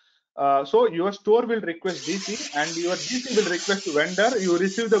so your store will request DC, and your DC will request vendor. You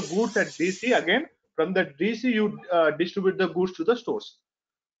receive the goods at DC again. From the DC, you distribute the goods to the stores.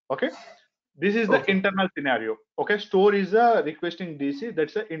 Okay, this is the Okay. internal scenario. Okay, store is requesting DC.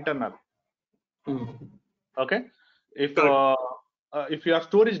 That's the internal. Mm. Okay, if Correct. if your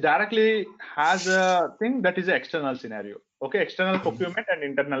store is directly has a thing, that is an external scenario. Okay, external procurement and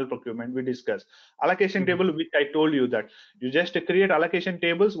internal procurement we discuss. Allocation Mm. table, which I told you that you just create allocation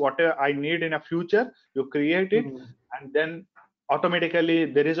tables, whatever I need in a future, you create it, Mm. and then automatically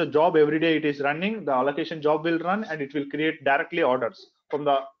there is a job every day it is running, the allocation job will run, and it will create directly orders from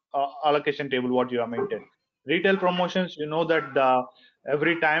the allocation table what you have maintained. Retail promotions, that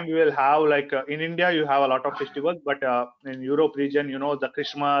every time we will have, like in India you have a lot of festivals, but in Europe region, the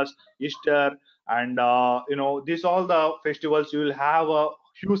Christmas, Easter, and these all the festivals, you will have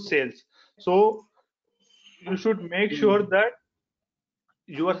huge sales. So you should make sure Mm. that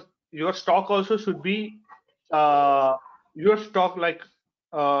your stock also should be your stock like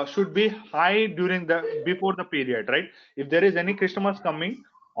should be high during the before the period, right? If there is any customers coming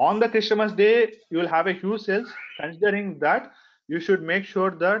on the customers day, you will have a huge sales. Considering that, you should make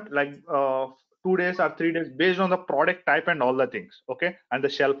sure that like 2 days or 3 days based on the product type and all the things, okay, and the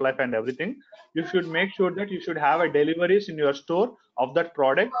shelf life and everything. You should make sure that you should have a deliveries in your store of that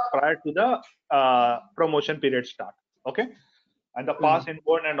product prior to the promotion period start, okay. And the pass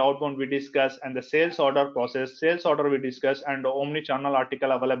inbound and outbound we discuss, and the sales order process, sales order we discuss, and the omni-channel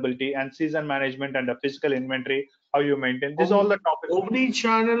article availability and season management and the physical inventory, how you maintain this, all the topics.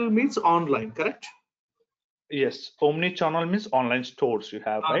 Omni-channel means online, correct? Yes, omni-channel means online stores you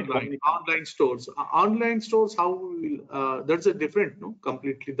have, right? Omni-channel. Online stores. Online stores, how will, that's a different, no?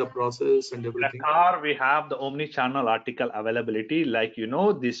 Completely the process and In a everything. car, we have the omni-channel article availability. Like,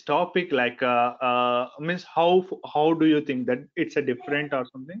 this topic, like, means how do you think that it's a different or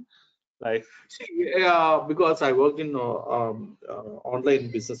something? Like, See, because I worked in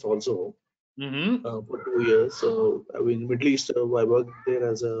online business also for 2 years. So in Middle East, I worked there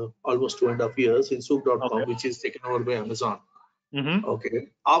as almost 2.5 years in okay. Souk.com, which is taken over by Amazon. Mm-hmm. Okay,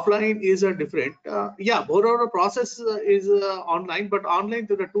 offline is a different. Yeah, more process is online, but online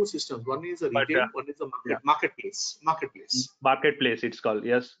there are two systems. One is a But retail, one is a yeah, marketplace. marketplace it's called.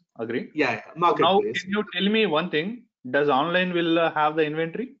 Yes, agree. Yeah, So now, marketplace. can you tell me one thing? Does online will have the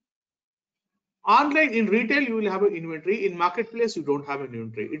inventory? Online in retail you will have an inventory. In marketplace you don't have an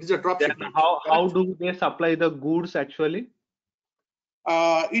inventory. It is a drop Then shipment. how Correct. do they supply the goods actually?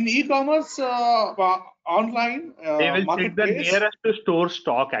 In e-commerce, online They will check the marketplace, nearest to store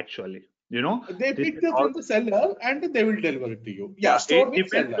stock actually. they This pick is them all. from the seller and they will deliver it to you. Yeah, Yeah, it store means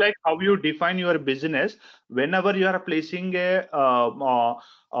depends seller. like how you define your business. Whenever you are placing a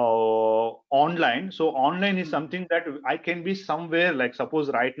online, so online is something that I can be somewhere. Like suppose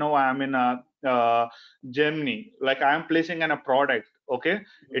right now I am in a Germany, like I am placing a product. Okay,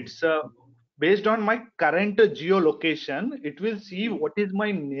 it's based on my current geolocation. It will see what is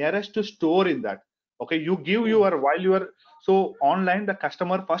my nearest store in that. Okay, you give your while you are so online, the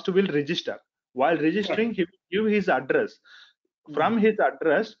customer first will register. While registering, Correct. he will give his address. From his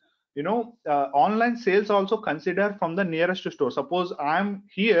address, online sales also consider from the nearest store. Suppose I'm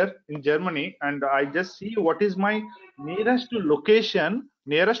here in Germany and I just see what is my nearest location,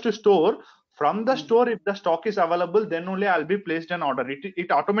 nearest store. From the store, if the stock is available, then only I'll be placed an order.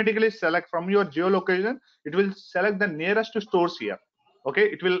 It automatically select from your geolocation. It will select the nearest stores here. Okay,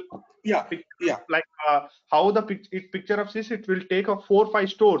 it will Yeah, pick yeah. like how the picture of this. It will take a 4 5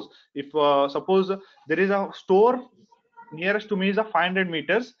 stores. If suppose there is a store nearest to me is a 500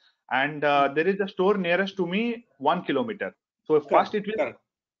 meters, and there is a store nearest to me 1 kilometer. So first Correct, it will correct.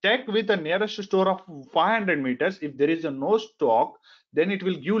 check with the nearest store of 500 meters. If there is a no stock, then it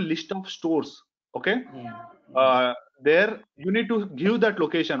will give list of stores. Okay, uh, there you need to give that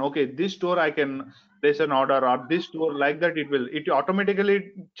location. Okay, this store I can place an order, or this store, like that. It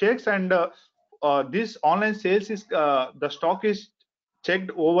automatically checks, and this online sales is the stock is checked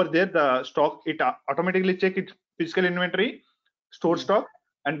over there. The stock, it automatically check its physical inventory, store stock,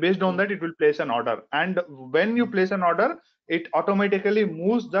 and based on that it will place an order. And when you place an order, it automatically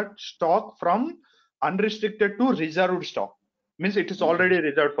moves that stock from unrestricted to reserved stock. Means it is already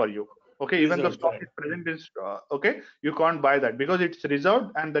reserved for you. Okay, even the Result, stock correct. is present in okay, you can't buy that because it's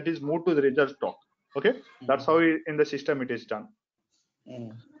reserved, and that is moved to the reserved stock. Okay, that's how in the system it is done.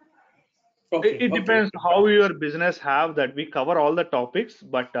 Okay, It okay. depends how your business have that. We cover all the topics,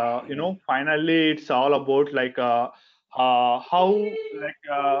 but finally it's all about like how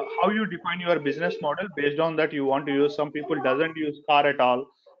you define your business model. Based on that, you want to use. Some people doesn't use car at all.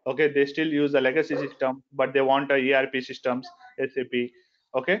 Okay, they still use the legacy system, but they want a ERP systems, SAP.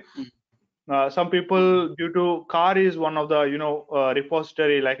 Okay, some people, due to car is one of the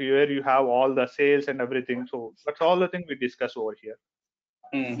repository, like where you have all the sales and everything. So that's all the thing we discuss over here.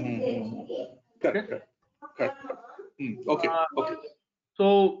 Okay. Correct, correct, correct. Okay, Uh, okay.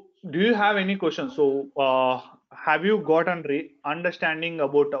 so, do you have any questions? So, have you got an understanding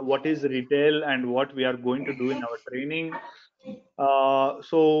about what is retail and what we are going to do in our training?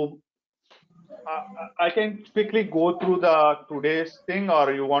 So, I can quickly go through the today's thing,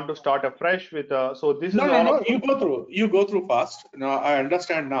 or you want to start afresh with? So, this No, is no, all no. about. You go through. You go through fast. No, I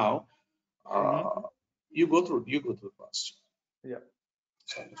understand now. Mhm. You go through. You go through fast. Yeah.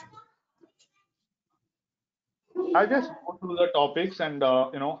 I just go through the topics, and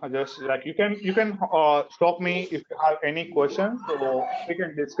I just like you can stop me if you have any questions, so we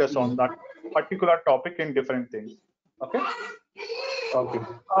can discuss on that particular topic in different things. Okay. Okay.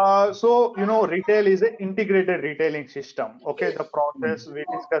 So, retail is an integrated retailing system. Okay, the process we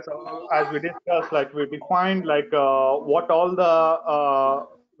discuss, as we discussed, like we defined, like what all the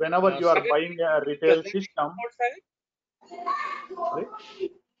whenever you are Sagar, buying can a you keep the retail presentation system. mode, Sagar? Sorry,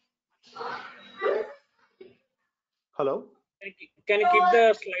 hello. Can you keep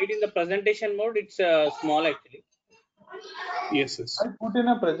the slide in the presentation mode? It's small actually. Yes, I yes. put in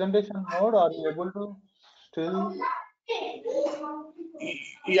a presentation mode. Are you able to still?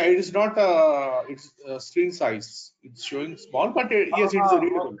 Yeah, it is not it's screen size. It's showing small, but yes, it is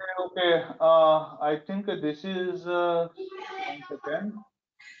readable. Okay, okay. I think this is 1 second.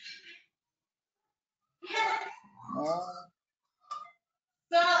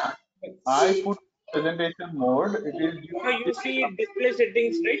 No, I put presentation mode. It is No, using you this. see display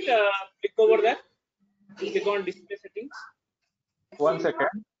settings, right? Click over there. Click on display settings. 1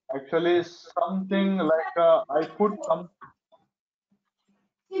 second. Actually, something like I put some.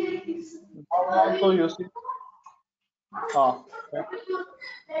 Now also you see. Okay.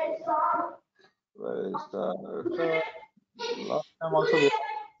 Where is the last time also we have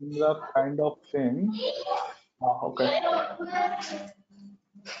similar kind of thing. Okay.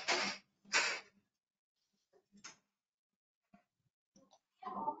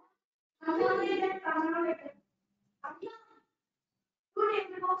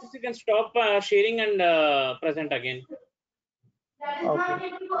 Just you can stop sharing and present again.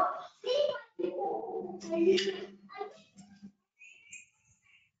 Okay.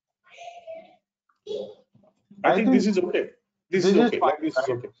 I I think think this is okay. This is this is okay. fine, Like this is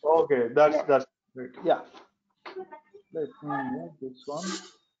right? okay. Okay, that's Yeah. that's great. Yeah. Let me move this one.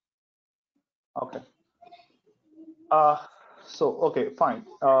 Okay. Uh, so okay, fine.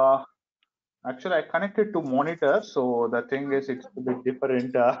 Actually, I connected to monitor, so the thing is, it's a bit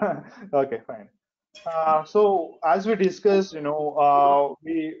different. Okay, fine. So as we discussed,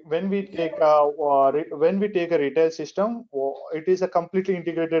 we when we take a retail system, it is a completely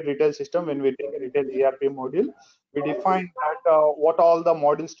integrated retail system. When we take a retail ERP module, we define that what all the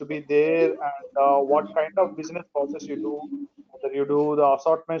modules to be there and what kind of business process you do. Whether you do the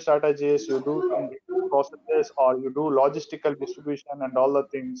assortment strategies, you do some retail processes, or you do logistical distribution and all the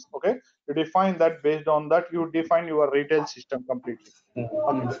things. Okay, you define that. Based on that, you define your retail system completely.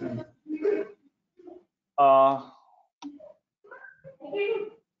 Okay. Uh,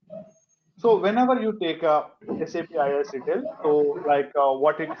 So whenever you take a SAP IS retail, so like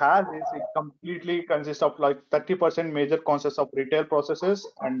what it has is it completely consists of like 30% major concepts of retail processes,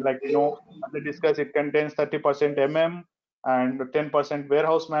 and like as we discussed, it contains 30% and 10%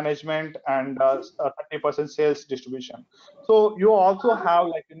 warehouse management and 30% sales distribution. So you also have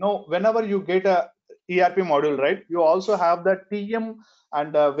like whenever you get a ERP module, right? You also have the TM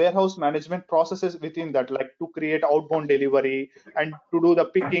and warehouse management processes within that, like to create outbound delivery and to do the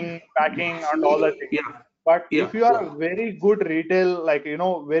picking, packing, and all that things. Yeah. But Yeah. if you are Yeah. a very good retail, like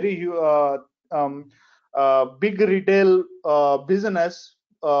very um, big retail business,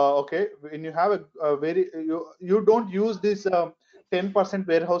 okay, when you have a very you don't use this 10%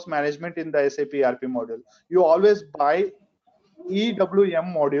 warehouse management in the SAP ERP module. You always buy EWM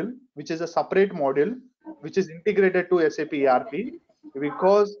module, which is a separate module, which is integrated to SAP ERP,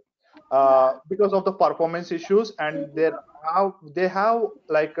 because of the performance issues, and they have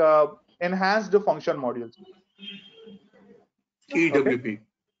like enhanced function modules. Okay, EWP.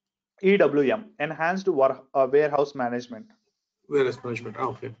 EWM, enhanced warehouse management. Warehouse management. Ah,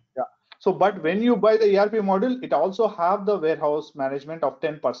 okay. Yeah. So, but when you buy the ERP module, it also have the warehouse management of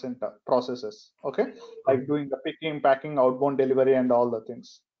 10% processes. Okay, like doing the picking, packing, outbound delivery, and all the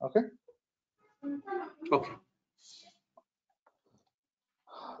things. Okay. Okay.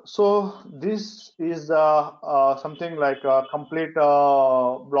 So this is something like a complete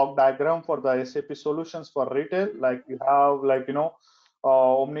block diagram for the SAP solutions for retail. Like you have like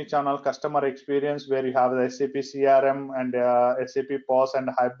omni-channel customer experience where you have the SAP CRM and SAP POS and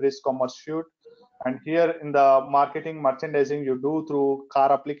hybrid commerce suite. And here in the marketing merchandising you do through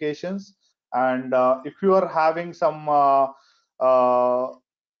car applications. And if you are having some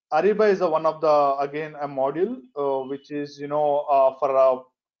Ariba is one of the again a module which is for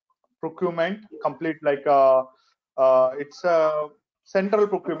procurement complete like it's a central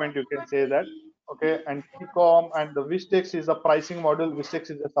procurement, you can say that. Okay, and ecom and the Vistex is a pricing model. Vistex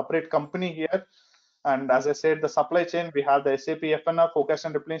is a separate company here. And as I said, the supply chain, we have the SAP FNR forecast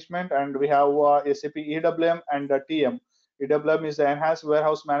and replenishment, and we have SAP EWM and the TM. EWM is the enhanced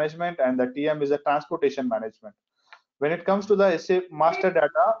warehouse management, and the TM is the transportation management. When it comes to the SAP master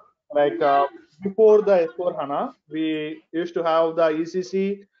data, like before the S4 HANA, we used to have the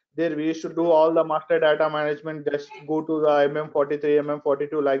ECC, There we used to do all the master data management, just go to the MM43,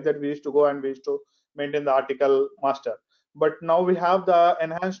 MM42, like that we used to go and we used to maintain the article master. But now we have the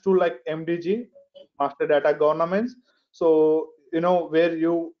enhanced tool like MDG, master data governance. So where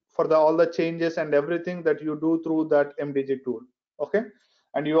you for the all the changes and everything that you do through that MDG tool. Okay.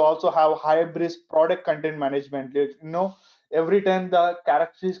 And you also have hybrid product content management. Every time the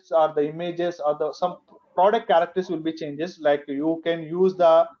characteristics or the images or the some product characters will be changes, like you can use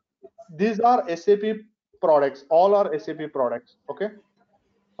the these are SAP products, all are SAP products. Okay.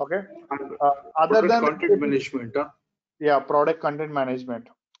 Okay. And Other product than content SAP, management, yeah, product content management.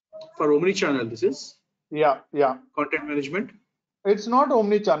 for omni-channel, this is Yeah. content management. It's not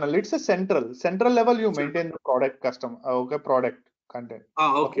omni-channel, it's a central level. You maintain the product custom, okay, product content.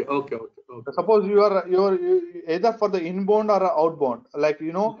 Okay. Okay. Suppose you either for the inbound or outbound, like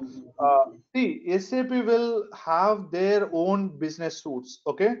see, SAP will have their own business suits.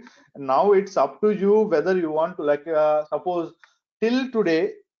 Okay. Now it's up to you whether you want to, like, suppose till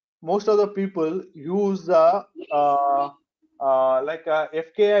today most of the people use the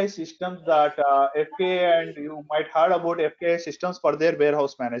FKI systems, that FKI, and you might heard about FKI systems for their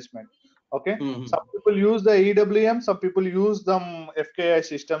warehouse management. Okay. Mhm. Some people use the EWM, some people use them FKI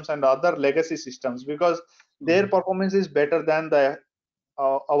systems and other legacy systems because their performance is better than the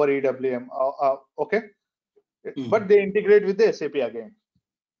our EWM. Okay. But they integrate with the SAP again.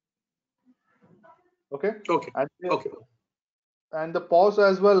 Okay. Okay. And Okay. and the POS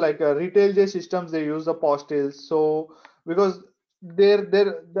as well, like retail J systems, they use the POS tails. So because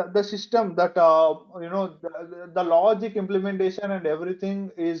the system that the logic implementation and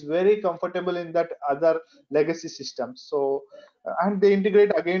everything is very comfortable in that other legacy systems. So and they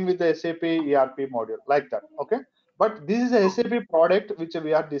integrate again with the SAP ERP module, like that. Okay. But this is a SAP product which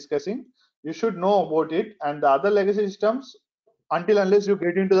we are discussing. You should know about it, and the other legacy systems, until unless you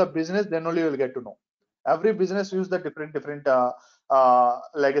get into the business, then only you will get to know. Every business use the different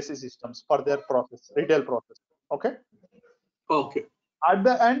legacy systems for their process, retail process. Okay. Okay. At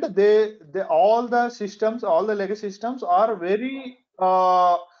the end, they all the systems, all the legacy systems are very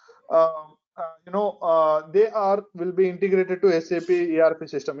they are will be integrated to SAP ERP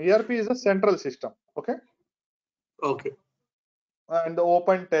system. ERP is a central system. Okay. Okay. And the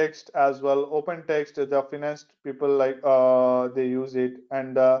open text as well. Open text, the finance people, like they use it.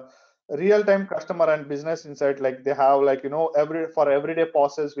 And real time customer and business insight, like they have, like every for everyday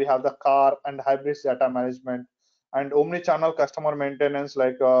process we have the car and hybrid data management. And omni channel customer maintenance,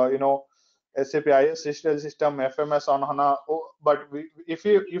 like SAP IS digital system, FMS on HANA. But if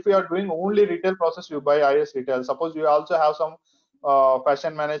you are doing only retail process, you buy IS retail. Suppose you also have some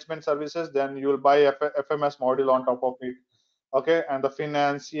fashion management services, then you will buy FMS module on top of it. Okay. And the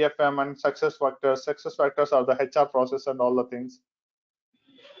finance, CFM, and success factors are the HR process and all the things.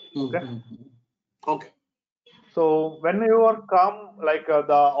 Okay. Okay. So when you are come, like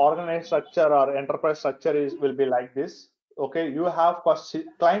the organized structure or enterprise structure is will be like this. Okay. You have first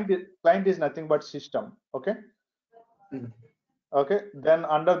client is nothing but system. Okay. Okay. Then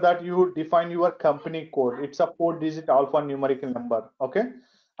under that you define your company code. It's a 4-digit alphanumerical number. Okay.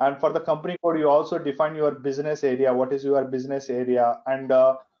 And for the company code, you also define your business area. What is your business area? And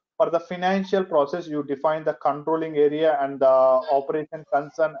for the financial process, you define the controlling area and the operation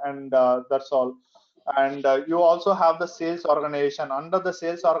concern, and that's all. And you also have the sales organization. Under the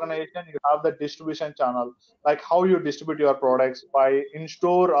sales organization, you have the distribution channel, like how you distribute your products, by in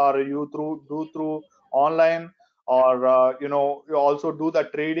store, or you through online, or you also do the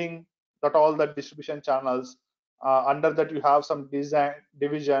trading. That all the distribution channels. Under that you have some design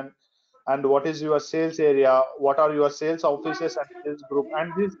division, and what is your sales area, what are your sales offices and sales group,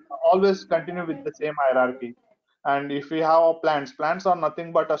 and this always continue with the same hierarchy. And if we have plants are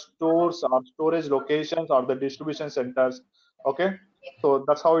nothing but a stores or storage locations or the distribution centers. Okay. So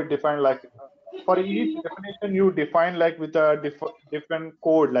that's how it defined, like for each definition you define, like with a different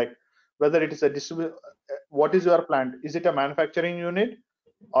code, like whether it is a what is your plant, is it a manufacturing unit,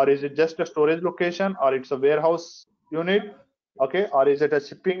 or is it just a storage location, or it's a warehouse unit. Okay. Or is it a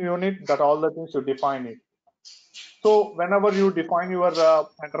shipping unit, that all the things you define it. So whenever you define your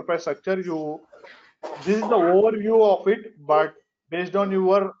enterprise structure, you this is the overview of it, but based on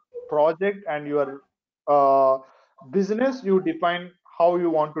your project and your uh, business, you define how you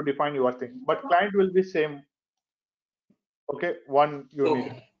want to define your thing, but client will be same. Okay. One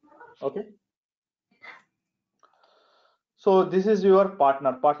unit. Okay. Okay. So this is your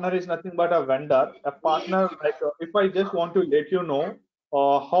partner. Partner is nothing but a vendor. A partner, like if I just want to let you know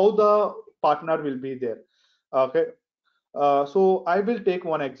how the partner will be there. Okay. So I will take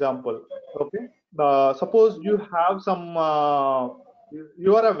one example. Okay. Suppose you have some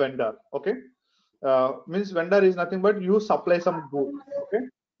you are a vendor, okay? Means vendor is nothing but you supply some goods, okay?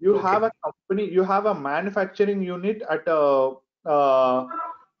 You have a company, you have a manufacturing unit at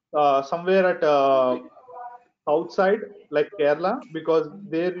somewhere at south side, like Kerala, because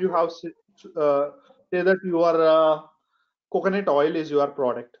there you have say that your coconut oil is your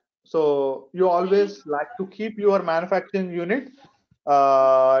product. So you always like to keep your manufacturing unit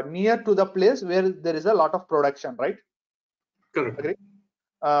near to the place where there is a lot of production, right? Correct. Agree?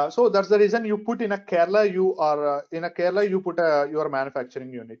 So that's the reason you put in a Kerala. You are in a Kerala. You put your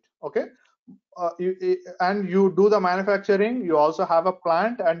manufacturing unit. Okay, and you do the manufacturing. You also have a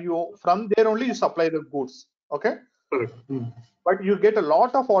plant, and you from there only you supply the goods. Okay, Correct. but you get a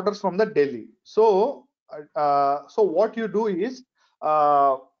lot of orders from the Delhi. So what you do is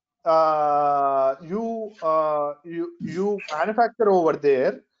uh, you manufacture over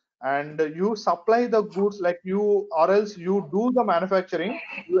there, and you supply the goods, like you, or else you do the manufacturing,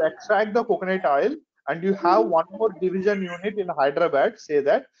 you extract the coconut oil, and you have one more division unit in Hyderabad. Say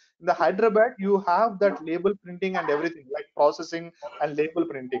that in the Hyderabad you have that label printing and everything, like processing and label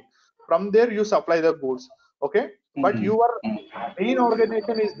printing. From there you supply the goods. Okay, but your main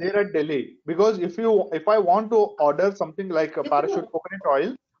organization is there at Delhi, because if I want to order something like a parachute coconut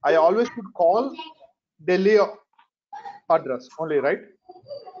oil, I always should call Delhi address only, right?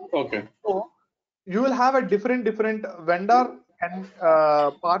 Okay. So you will have a different vendor and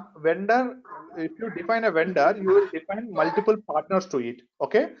part vendor. If you define a vendor, you will define multiple partners to it.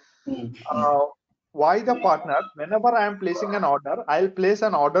 Okay. Uh, why the partners? Whenever I am placing an order, I'll place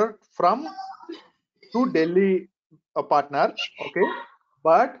an order from to Delhi partner, okay,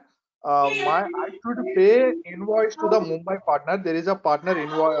 but I should pay invoice to the Mumbai partner. There is a partner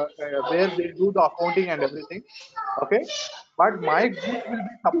invoice where they do the accounting and everything, okay. But my goods will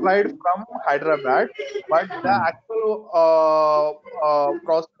be supplied from Hyderabad, but the actual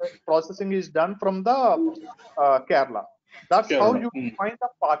processing is done from the Kerala. That's how Kerala. you define the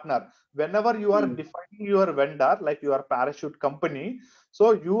partner. Whenever you are defining your vendor, like your parachute company,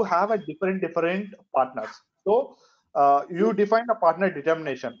 so you have a different partners. So you define a partner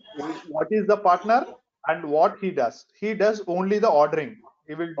determination. What is the partner and what he does? He does only the ordering.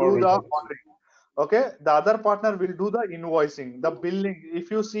 He will do the Already. ordering. Okay, the other partner will do the invoicing, the billing. If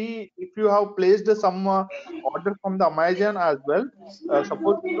you see, if you have placed some order from the Amazon as well,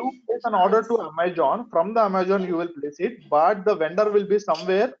 suppose you place an order to Amazon, from the Amazon you will place it, but the vendor will be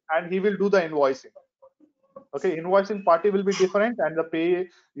somewhere and he will do the invoicing. Okay, invoicing party will be different, and the pay,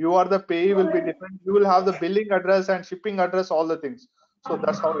 you are the pay will be different. You will have the billing address and shipping address, all the things. So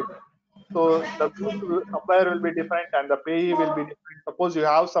that's how it is. So the goods supplier will be different and the payee will be different. Suppose you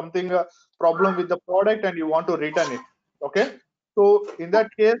have something problem with the product and you want to return it. Okay. So in that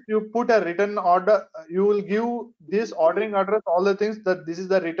case, you put a return order. You will give this ordering address, all the things, that this is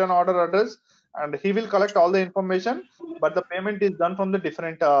the return order address, and he will collect all the information. But the payment is done from the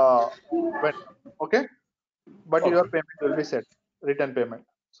different vendor. Okay, but your Okay. payment will be set, return payment.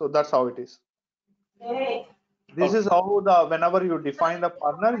 So that's how it is. This is Okay. how the whenever you define the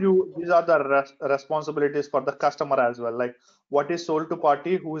partner, you, these are the responsibilities for the customer as well, like what is sold to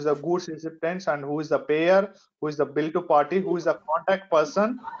party, who is the goods recipients, and who is the payer, who is the bill to party, who is the contact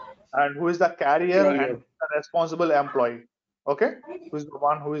person, and who is the carrier, Yeah, and yeah. the responsible employee. Okay, who is the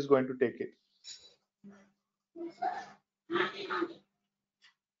one who is going to take it.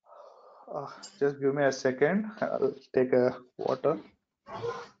 Just give me a second, I'll take a water.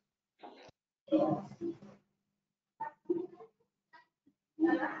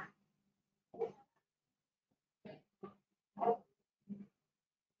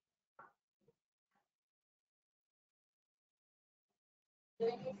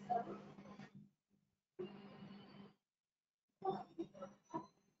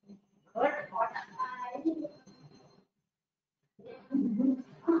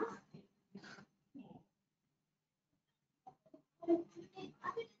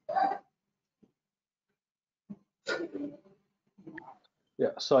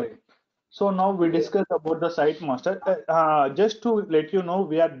 Yeah, sorry. So now we discuss about the site master. Just to let you know,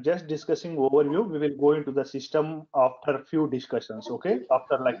 we are just discussing overview. We will go into the system after few discussions. Okay,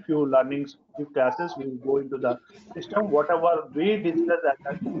 after like few learnings, few classes, we will go into the system. Whatever we discuss at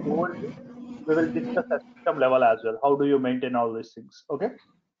that overview, we will discuss at system level as well. How do you maintain all these things? Okay.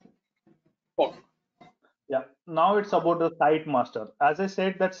 Okay. Yeah. Now it's about the site master. As I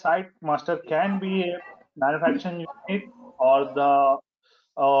said, that site master can be a manufacturing unit, or the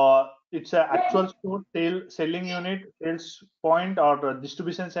it's an actual store, selling unit, sales point, or a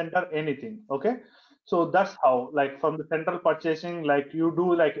distribution center, anything. Okay, so that's how, like from the central purchasing, like you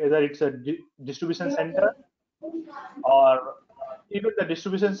do, like either it's a distribution center, or even the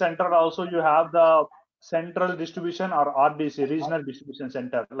distribution center also, you have the central distribution or RDC, regional distribution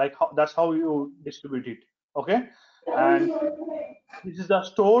center. Like that's how you distribute it. Okay, and this is the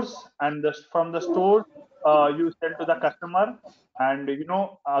stores, and from the stores you send to the customer, and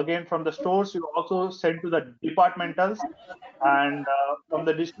again from the stores you also send to the departmentals, and from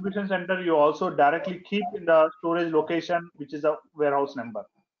the distribution center you also directly keep in the storage location, which is a warehouse number.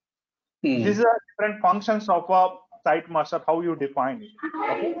 These are different functions of a site master, how you define it.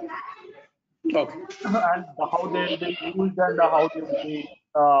 Okay. Okay. And how they'll be used, and how they'll be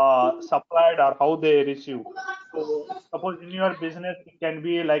supplied, or how they receive. So suppose in your business it can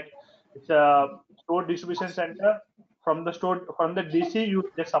be like it's a store distribution center. From the store, from the DC,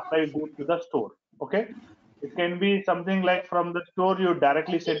 you just supply goods to the store. Okay. It can be something like from the store you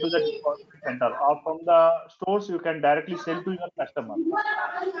directly sell to the department center, or from the stores you can directly sell to your customer,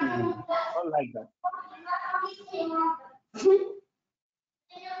 or like that.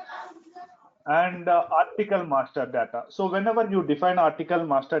 And article master data. So whenever you define article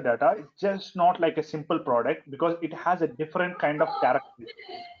master data, it's just not like a simple product, because it has a different kind of characteristics.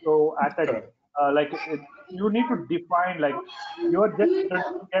 So at a Correct. you need to define, like you're just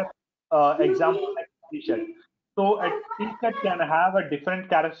introducing a example like t-shirt. So a t-shirt can have a different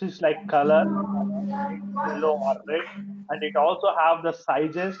characteristics like color, white, yellow, or red, and it also have the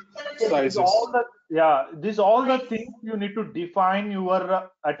sizes. So these Sizes. all the, yeah, these all the things you need to define your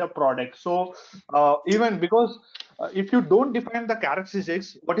at a product. So even because if you don't define the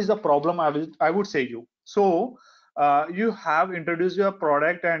characteristics, what is the problem? I would say you. So you have introduced your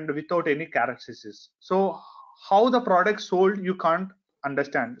product and without any characteristics. So how the product sold, you can't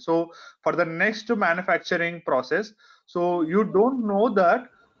understand. So for the next manufacturing process, so you don't know that.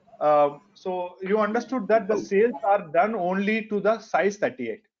 So you understood that the sales are done only to the size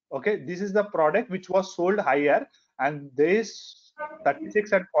 38. Okay, this is the product which was sold higher, and this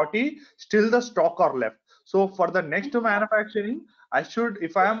 36 and 40 still the stock are left. So for the next manufacturing, I should,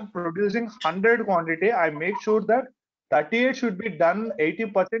 if I am producing 100 quantity, I make sure that 38 should be done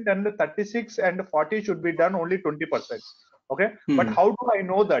 80%, and the 36 and 40 should be done only 20%. Okay, but how do I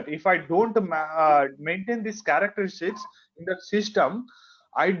know that? If I don't maintain these characteristics in the system,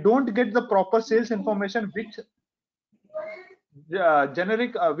 I don't get the proper sales information, which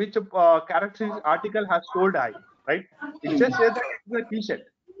generic which characteristics article has sold high, right? It just says that it's a t-shirt,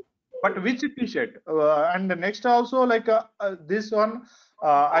 but which t-shirt? And the next also, like this one,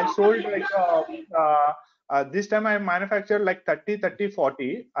 I sold like this time I manufactured like 30, 30,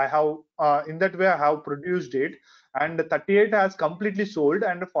 40. I have in that way I have produced it, and 38 has completely sold,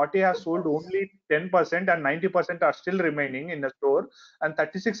 and 40 has sold only 10%, and 90% are still remaining in the store, and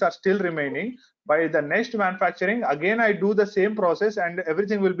 36 are still remaining. By the next manufacturing, again I do the same process, and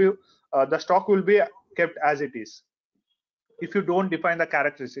everything will be the stock will be kept as it is, if you don't define the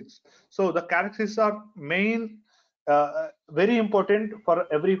characteristics. So the characteristics are main, very important for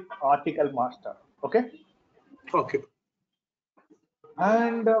every article master. Okay. Okay.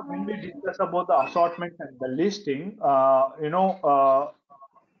 And when we discuss about the assortment and the listing,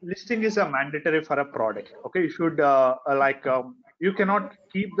 listing is a mandatory for a product. Okay, you should you cannot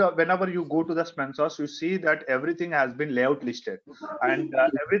keep the, whenever you go to the Spencer's, you see that everything has been layout listed, and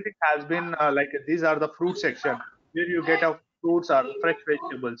everything has been like these are the fruit section where you get a fruits or fresh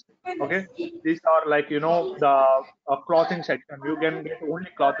vegetables. Okay, these are like the clothing section. You can get only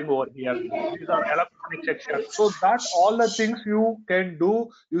clothing over here. These are electronic section. So that all the things you can do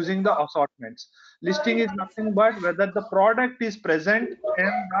using the assortments. Listing is nothing but whether the product is present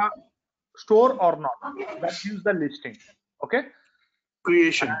in the store or not. That gives the listing. Okay.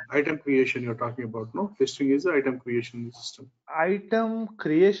 Creation, item creation you're talking about, no? Listing is the item creation system. Item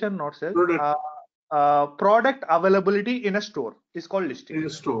creation, not sales. Product Product availability in a store is called listing. in a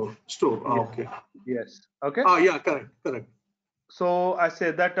store. Store. Ah, Yes. okay. Yes. Okay. Ah, yeah, correct, correct. So I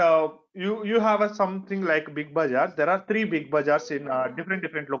say that you have a something like big bazaar. There are 3 big bazaars in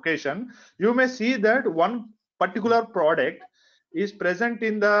different location. You may see that one particular product is present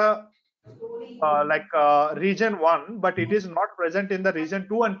in the region 1, but it is not present in the region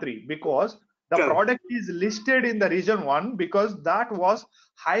 2 and 3, because the Correct. product is listed in the region 1 because that was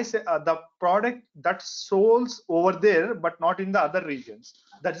the product that sold over there, but not in the other regions.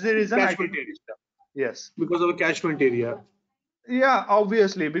 That's the reason I Catchment didn't area. list them. Yes. Because of a catchment area. Yeah,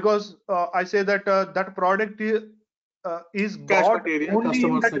 obviously, because I say that that product is brought Catchment area, only in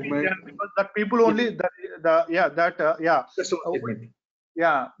customer that segment. region, because that people only the yeah that yeah Customer uh, segment.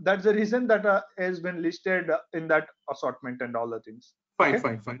 yeah, that's the reason that has been listed in that assortment and all the things. Fine, Okay.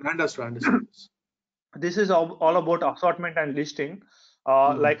 fine, fine. Understood, understood. This is all about assortment and listing.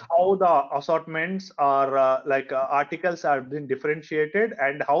 like how the assortments are articles are being differentiated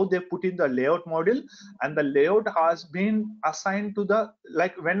and how they put in the layout module, and the layout has been assigned to the,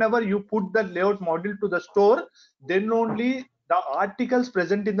 like whenever you put the layout module to the store, then only the articles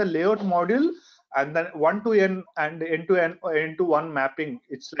present in the layout module and then one to n and end to n into one mapping,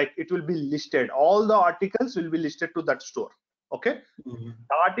 it's like it will be listed, all the articles will be listed to that store. Okay,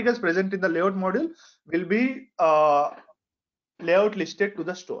 the articles present in the layout module will be layout listed to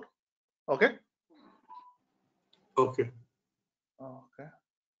the store. Okay. Okay. Okay.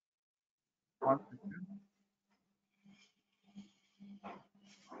 1 second.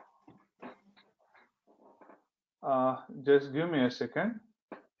 Just give me a second.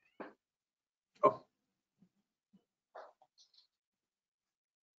 Oh.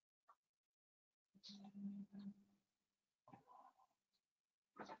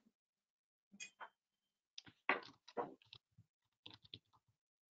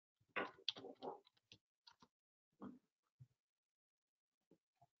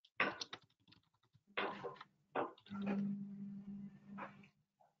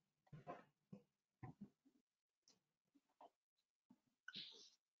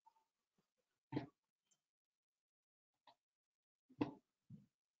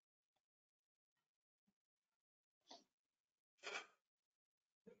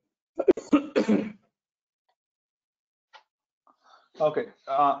 Okay,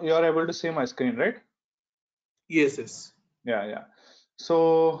 you are able to see my screen, right? Yes, yes. Yeah.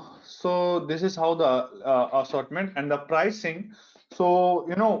 So this is how the assortment and the pricing. So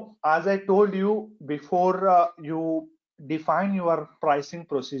as I told you before, you define your pricing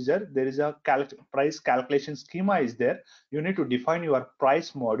procedure, there is a price calculation schema is there. You need to define your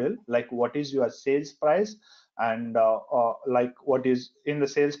price model, like what is your sales price, and like what is in the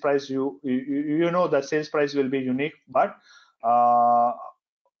sales price. You know the sales price will be unique, but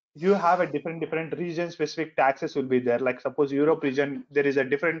you have a different region specific taxes will be there. Like suppose Europe region, there is a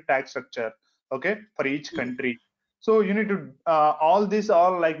different tax structure, okay, for each country. So you need to all these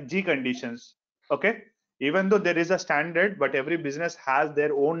are like G conditions, okay. Even though there is a standard, but every business has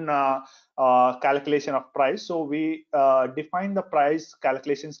their own calculation of price. So we define the price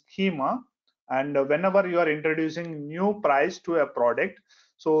calculation schema, and whenever you are introducing new price to a product,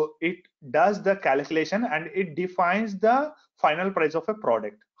 so it does the calculation and it defines the final price of a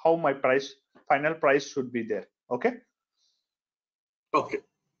product, how my final price should be there. Okay. Okay.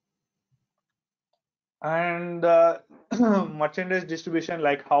 And merchandise distribution,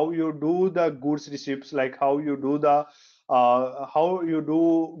 like how you do the goods receipts, like how you do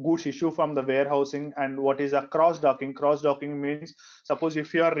goods issue from the warehousing, and what is a cross docking. Cross docking means, suppose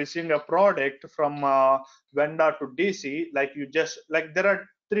if you are receiving a product from vendor to DC, like you just, like there are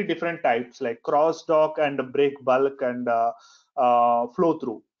three different types, like cross dock and break bulk and flow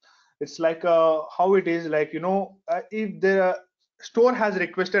through. It's like how it is, like if the store has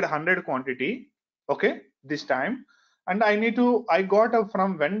requested 100 quantity, okay, this time, and I got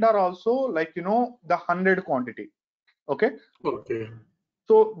from vendor also, like the 100 quantity, okay. Okay.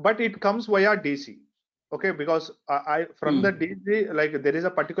 So but it comes via DC, okay, because I from the DC, like there is a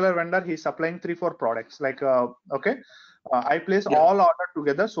particular vendor, he's supplying 3-4 products, like okay, I place Yeah. all order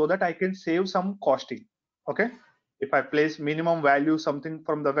together so that I can save some costing. Okay, if I place minimum value something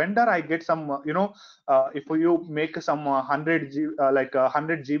from the vendor, I get some if you make some 100 like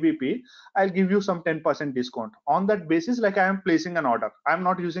 100 GBP, I'll give you some 10% discount on that basis. Like I am placing an order, I'm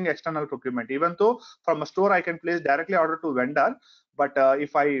not using external procurement. Even though from a store I can place directly order to vendor, but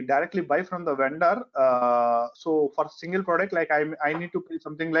if I directly buy from the vendor, so for single product, like I need to pay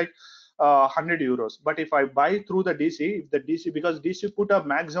something like 100 euros. But if I buy through the DC, if the DC, because DC put a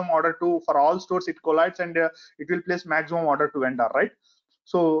maximum order to for all stores, it collides and it will place maximum order to vendor, right?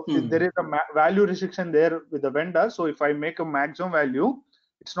 So if there is a value restriction there with the vendor, so if I make a maximum value,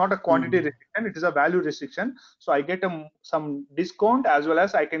 it's not a quantity restriction, it is a value restriction. So I get some discount as well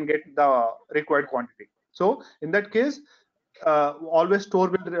as I can get the required quantity. So in that case, always store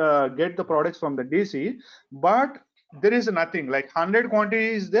will get the products from the DC, but there is nothing like 100 quantity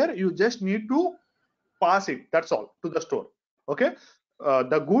is there. You just need to pass it. That's all to the store. Okay.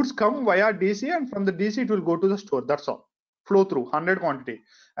 The goods come via DC, and from the DC it will go to the store. That's all. Flow through 100 quantity.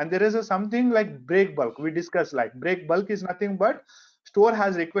 And there is something like break bulk. We discussed, like break bulk is nothing but store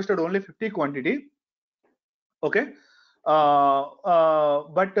has requested only 50 quantity. Okay.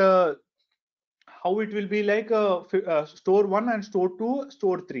 But how it will be, like store 1 and store 2,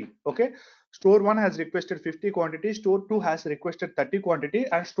 store 3. Okay, store 1 has requested 50 quantity, store 2 has requested 30 quantity,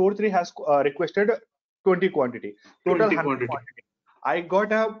 and store 3 has requested 20 quantity, total 20 100 quantity. quantity. I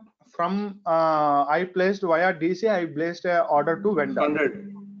got a I placed via DC, I placed a order to vendor.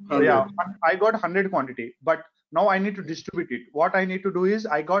 100. Yeah, 100. I got 100 quantity, but now I need to distribute it. What I need to do is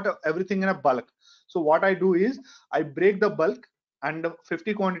I got everything in a bulk. So what I do is I break the bulk, and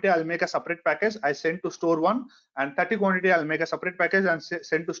 50 quantity I'll make a separate package. I send to store 1, and 30 quantity I'll make a separate package and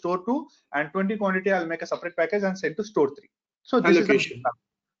send to store 2, and 20 quantity I'll make a separate package and send to store 3. So this is a, Allocation.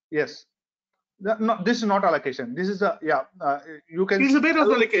 yes. No, this is not allocation. This is a, yeah. You can. It's a warehouse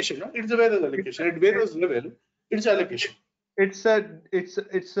allocation. No? It's a warehouse allocation. At warehouse level, it's allocation. It's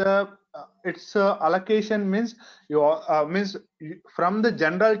a allocation means from the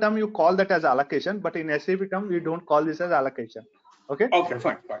general term you call that as allocation, but in SAP term we don't call this as allocation. Okay. Okay,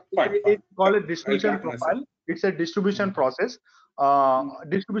 fine. It's called a distribution profile. It's a distribution process,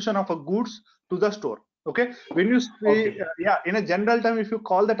 distribution of a goods to the store. Okay. When you say, yeah, in a general term, if you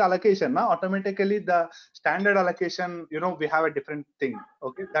call that allocation, now automatically the standard allocation, we have a different thing.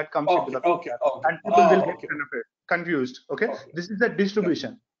 Okay, that comes into the picture, and people will get confused. Okay, this is the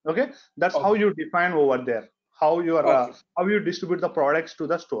distribution. Okay, that's how you define over there. How you are how you distribute the products to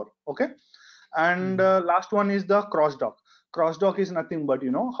the store. Okay, and last one is the cross dock. Cross dock is nothing but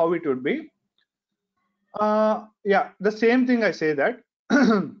how it would be. Yeah, the same thing I say that.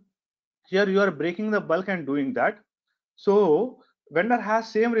 Here you are breaking the bulk and doing that. So vendor has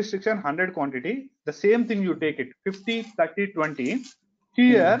same restriction 100 quantity, the same thing you take it 50, 30, 20.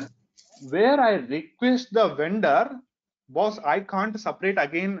 Here where I request the vendor, boss, I can't separate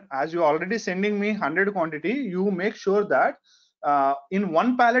again, as you already sending me 100 quantity, you make sure that in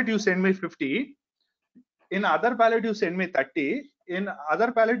one pallet you send me 50, in other pallet you send me 30, in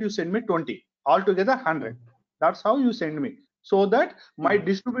other pallet you send me 20, altogether 100. That's how you send me, so that my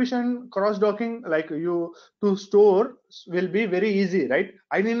distribution cross docking like you to store will be very easy, right?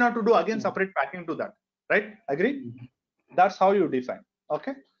 I need not to do again separate packing to that, right? Agree? That's how you define.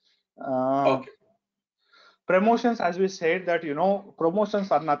 Okay. Promotions, as we said that promotions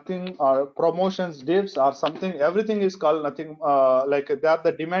are nothing, or promotions, divs are something, everything is called nothing, like they are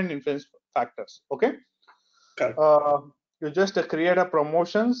the demand influence factors. Okay. You just create a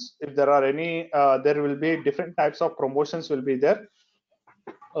promotions. If there are any, there will be different types of promotions will be there.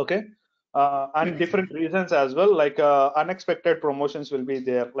 Okay. And different reasons as well, like unexpected promotions will be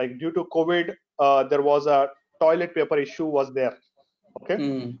there. Like due to COVID, there was a toilet paper issue was there.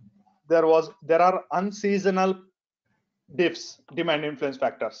 Okay. There are unseasonal diffs, demand influence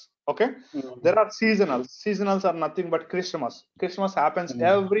factors. Okay. There are seasonals are nothing but Christmas happens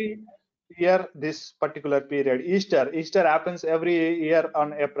every year, this particular period. Easter happens every year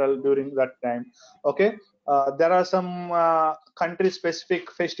on April during that time. Okay. There are some country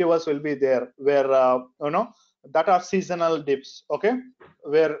specific festivals will be there where that are seasonal dips. Okay,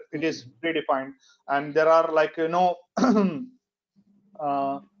 where it is predefined. And there are like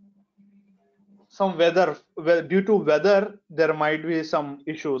some weather, due to weather there might be some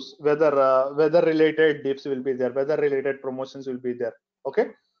issues, weather related dips will be there, weather related promotions will be there. Okay.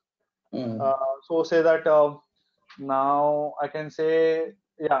 So say that now I can say,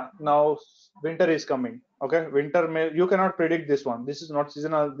 yeah, now winter is coming. Okay, winter may, you cannot predict this one, this is not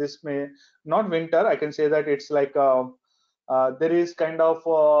seasonal, this may not winter, I can say that it's like there is kind of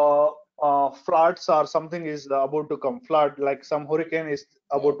floods or something is about to come, flood, like some hurricane is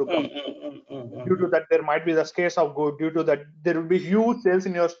about to come. Due to that there might be the scarce of good, due to that there will be huge sales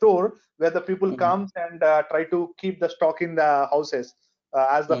in your store where the people comes and try to keep the stock in the houses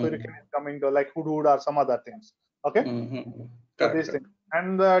as the hurricane is coming to, like hudud or some other things. Okay. So these things,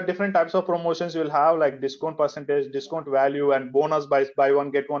 and different types of promotions you will have, like discount percentage, discount value, and bonus buy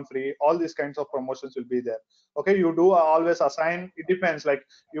one get one free. All these kinds of promotions will be there. Okay, you do always assign, it depends, like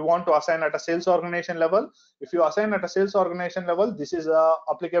you want to assign at a sales organization level. If you assign at a sales organization level, this is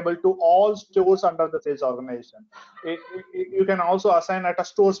applicable to all stores under the sales organization. You can also assign at a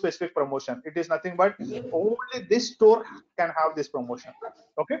store specific promotion. It is nothing but only this store can have this promotion.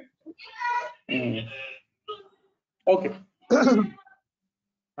 Okay. Okay.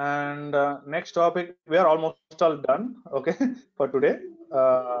 And next topic, we are almost all done. Okay, for today.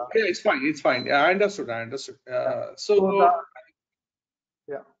 Yeah, it's fine. Yeah, I understood.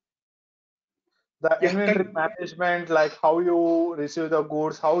 The inventory management, like how you receive the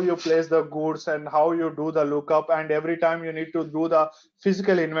goods, how you place the goods, and how you do the lookup, and every time you need to do the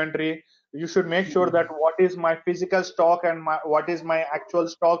physical inventory, you should make sure that what is my physical stock and what is my actual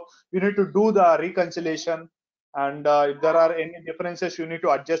stock. You need to do the reconciliation, and if there are any differences, you need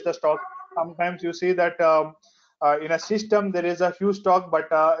to adjust the stock. Sometimes you see that in a system there is a huge stock, but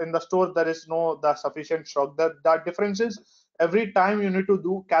in the store there is no the sufficient stock. That differences, every time you need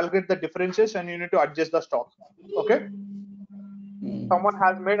to calculate the differences and you need to adjust the stock. Okay. someone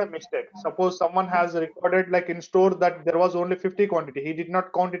has made a mistake. Suppose someone has recorded like in store that there was only 50 quantity. He did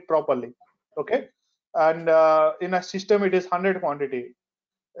not count it properly. Okay. And in a system, it is 100 quantity.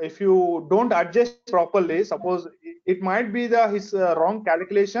 If you don't adjust properly, suppose it might be his wrong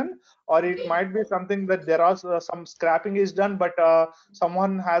calculation, or it might be something that there are some scrapping is done, but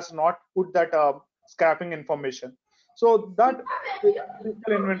someone has not put that scrapping information. So that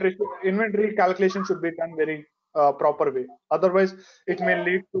physical inventory calculation should be done very proper way. Otherwise, it may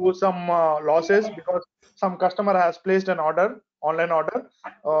lead to some losses, because some customer has placed an order, online order,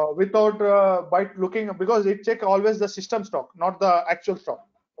 without by looking, because it check always the system stock, not the actual stock.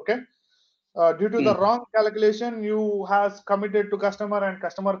 Okay. Due to the wrong calculation, you has committed to customer, and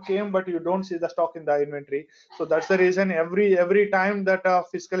customer came, but you don't see the stock in the inventory. So that's the reason every time that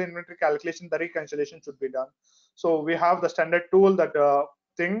fiscal inventory calculation, the reconciliation should be done. So we have the standard tool, that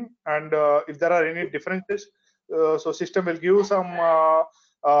thing, and if there are any differences, so system will give some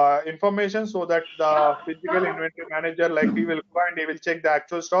information, so that the physical inventory manager, like, he will go and he will check the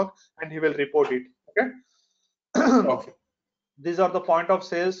actual stock and he will report it. Okay. Okay. These are the point of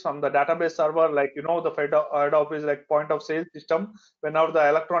sales from the database server, like, the head office, like point of sale system. Whenever the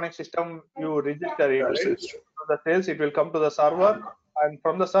electronic system you register it, Yes, right, it's true. the sales, it will come to the server, and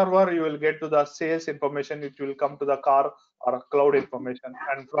from the server you will get to the sales information, it will come to the car or cloud information,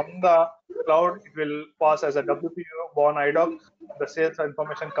 and from the cloud it will pass as a WPO born IDOC. The sales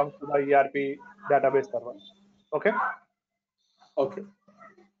information comes to the ERP database server. Okay. Okay.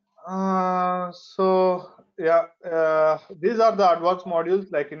 So yeah, these are the advanced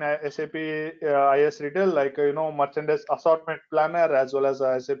modules, like in SAP IS Retail, like, merchandise assortment planner, as well as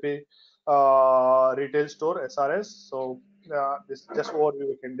SAP retail store SRS. So this just overview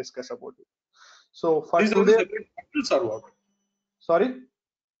we can discuss about it. So for These are the today, separate modules or what? sorry.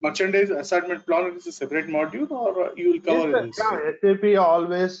 Merchandise assignment plan is a separate module, or you will Yes, cover sir. in this? Yeah, SAP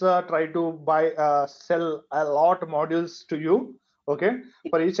always try to sell a lot modules to you. Okay,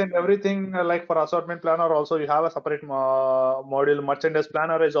 for each and everything, like for assortment planner, also you have a separate module. Merchandise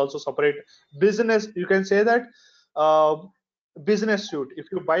planner is also separate. Business, you can say that uh, business suite. If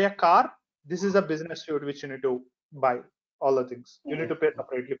you buy a car, this is a business suite which you need to buy. All the things you need to pay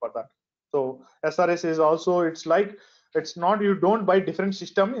separately for that. So SRS is also, it's like, it's not, you don't buy different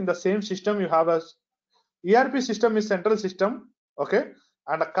system. In the same system you have a ERP system is central system, okay,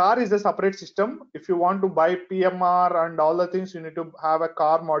 and a car is a separate system. If you want to buy PMR and all the things, you need to have a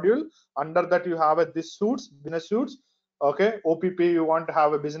car module. Under that, you have this suits, business suits, okay. OPP, you want to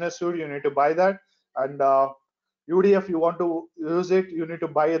have a business suit, you need to buy that, and UDF, you want to use it, you need to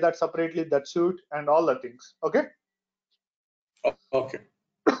buy that separately, that suit, and all the things, okay. Okay.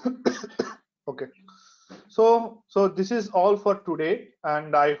 Okay. So this is all for today,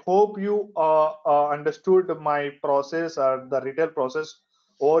 and I hope you understood my process, or the retail process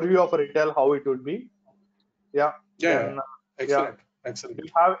overview of retail, how it would be. Yeah. Yeah. Then yeah. Excellent. Excellent. Do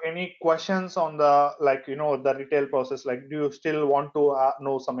you have any questions on the, like, the retail process? Like, do you still want to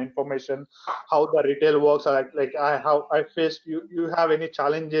know some information how the retail works? Or like I faced, you have any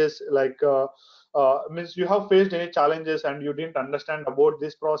challenges, like means you have faced any challenges and you didn't understand about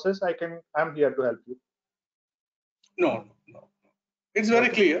this process? I'm here to help you. No, no. It's very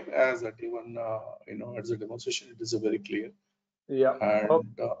Okay. clear, as that even as a demonstration, it is a very clear, Yeah. Okay.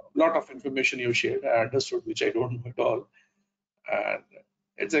 and lot of information you shared. I understood, which I don't know at all, and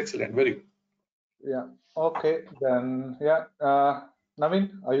it's excellent. Very good. Yeah. Okay. Then yeah.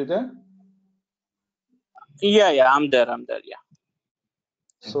 Naveen, are you there? Yeah, I'm there. Yeah.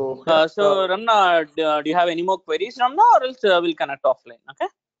 So yeah. So Ramna, do you have any more queries, Ramna, or else we'll connect offline? Okay.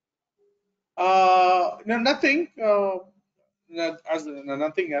 No, nothing.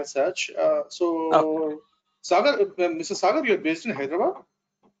 Nothing as such. Okay. So, Sagar, Mr. Sagar, you're based in Hyderabad.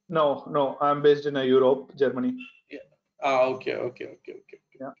 No. I'm based in Europe, Germany. Yeah. Okay, okay, okay, okay, okay.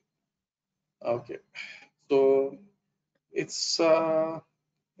 Yeah. Okay. So it's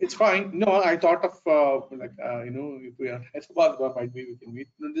fine. No, I thought of if we are in Hyderabad, might be we can meet.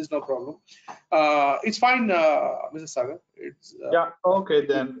 No, there's no problem. It's fine, Mr. Sagar. It's Yeah. Okay very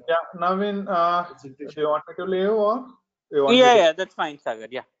good then. Yeah. Naveen, do presentation. you want me to leave, or you want me to? Yeah, that's fine, Sagar.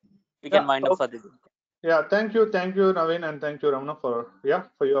 Yeah, we can Yeah. wind up for Okay. the day. Yeah. Thank you, Naveen, and thank you, Ramna, for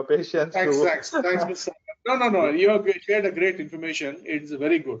your patience Thanks, to. thanks, thanks, Mr. Sagar. No. You have shared a great information. It's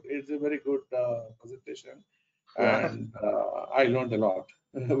very good. It's a very good presentation, Yeah. and I learned a lot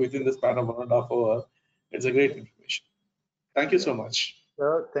within the span of 1.5 hours. It's a great information. Thank you Yeah. so much.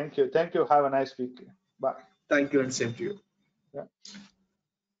 Thank you. Thank you. Have a nice week. Bye. Thank you, and same to you. Yeah.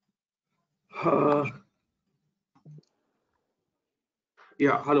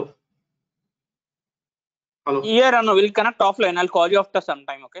 Yeah, hello. Hello. Yeah, no, we'll connect offline. I'll call you after some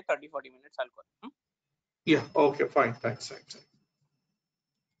time. Okay, 30-40 minutes. I'll call you. Yeah. Okay. Fine. Thanks.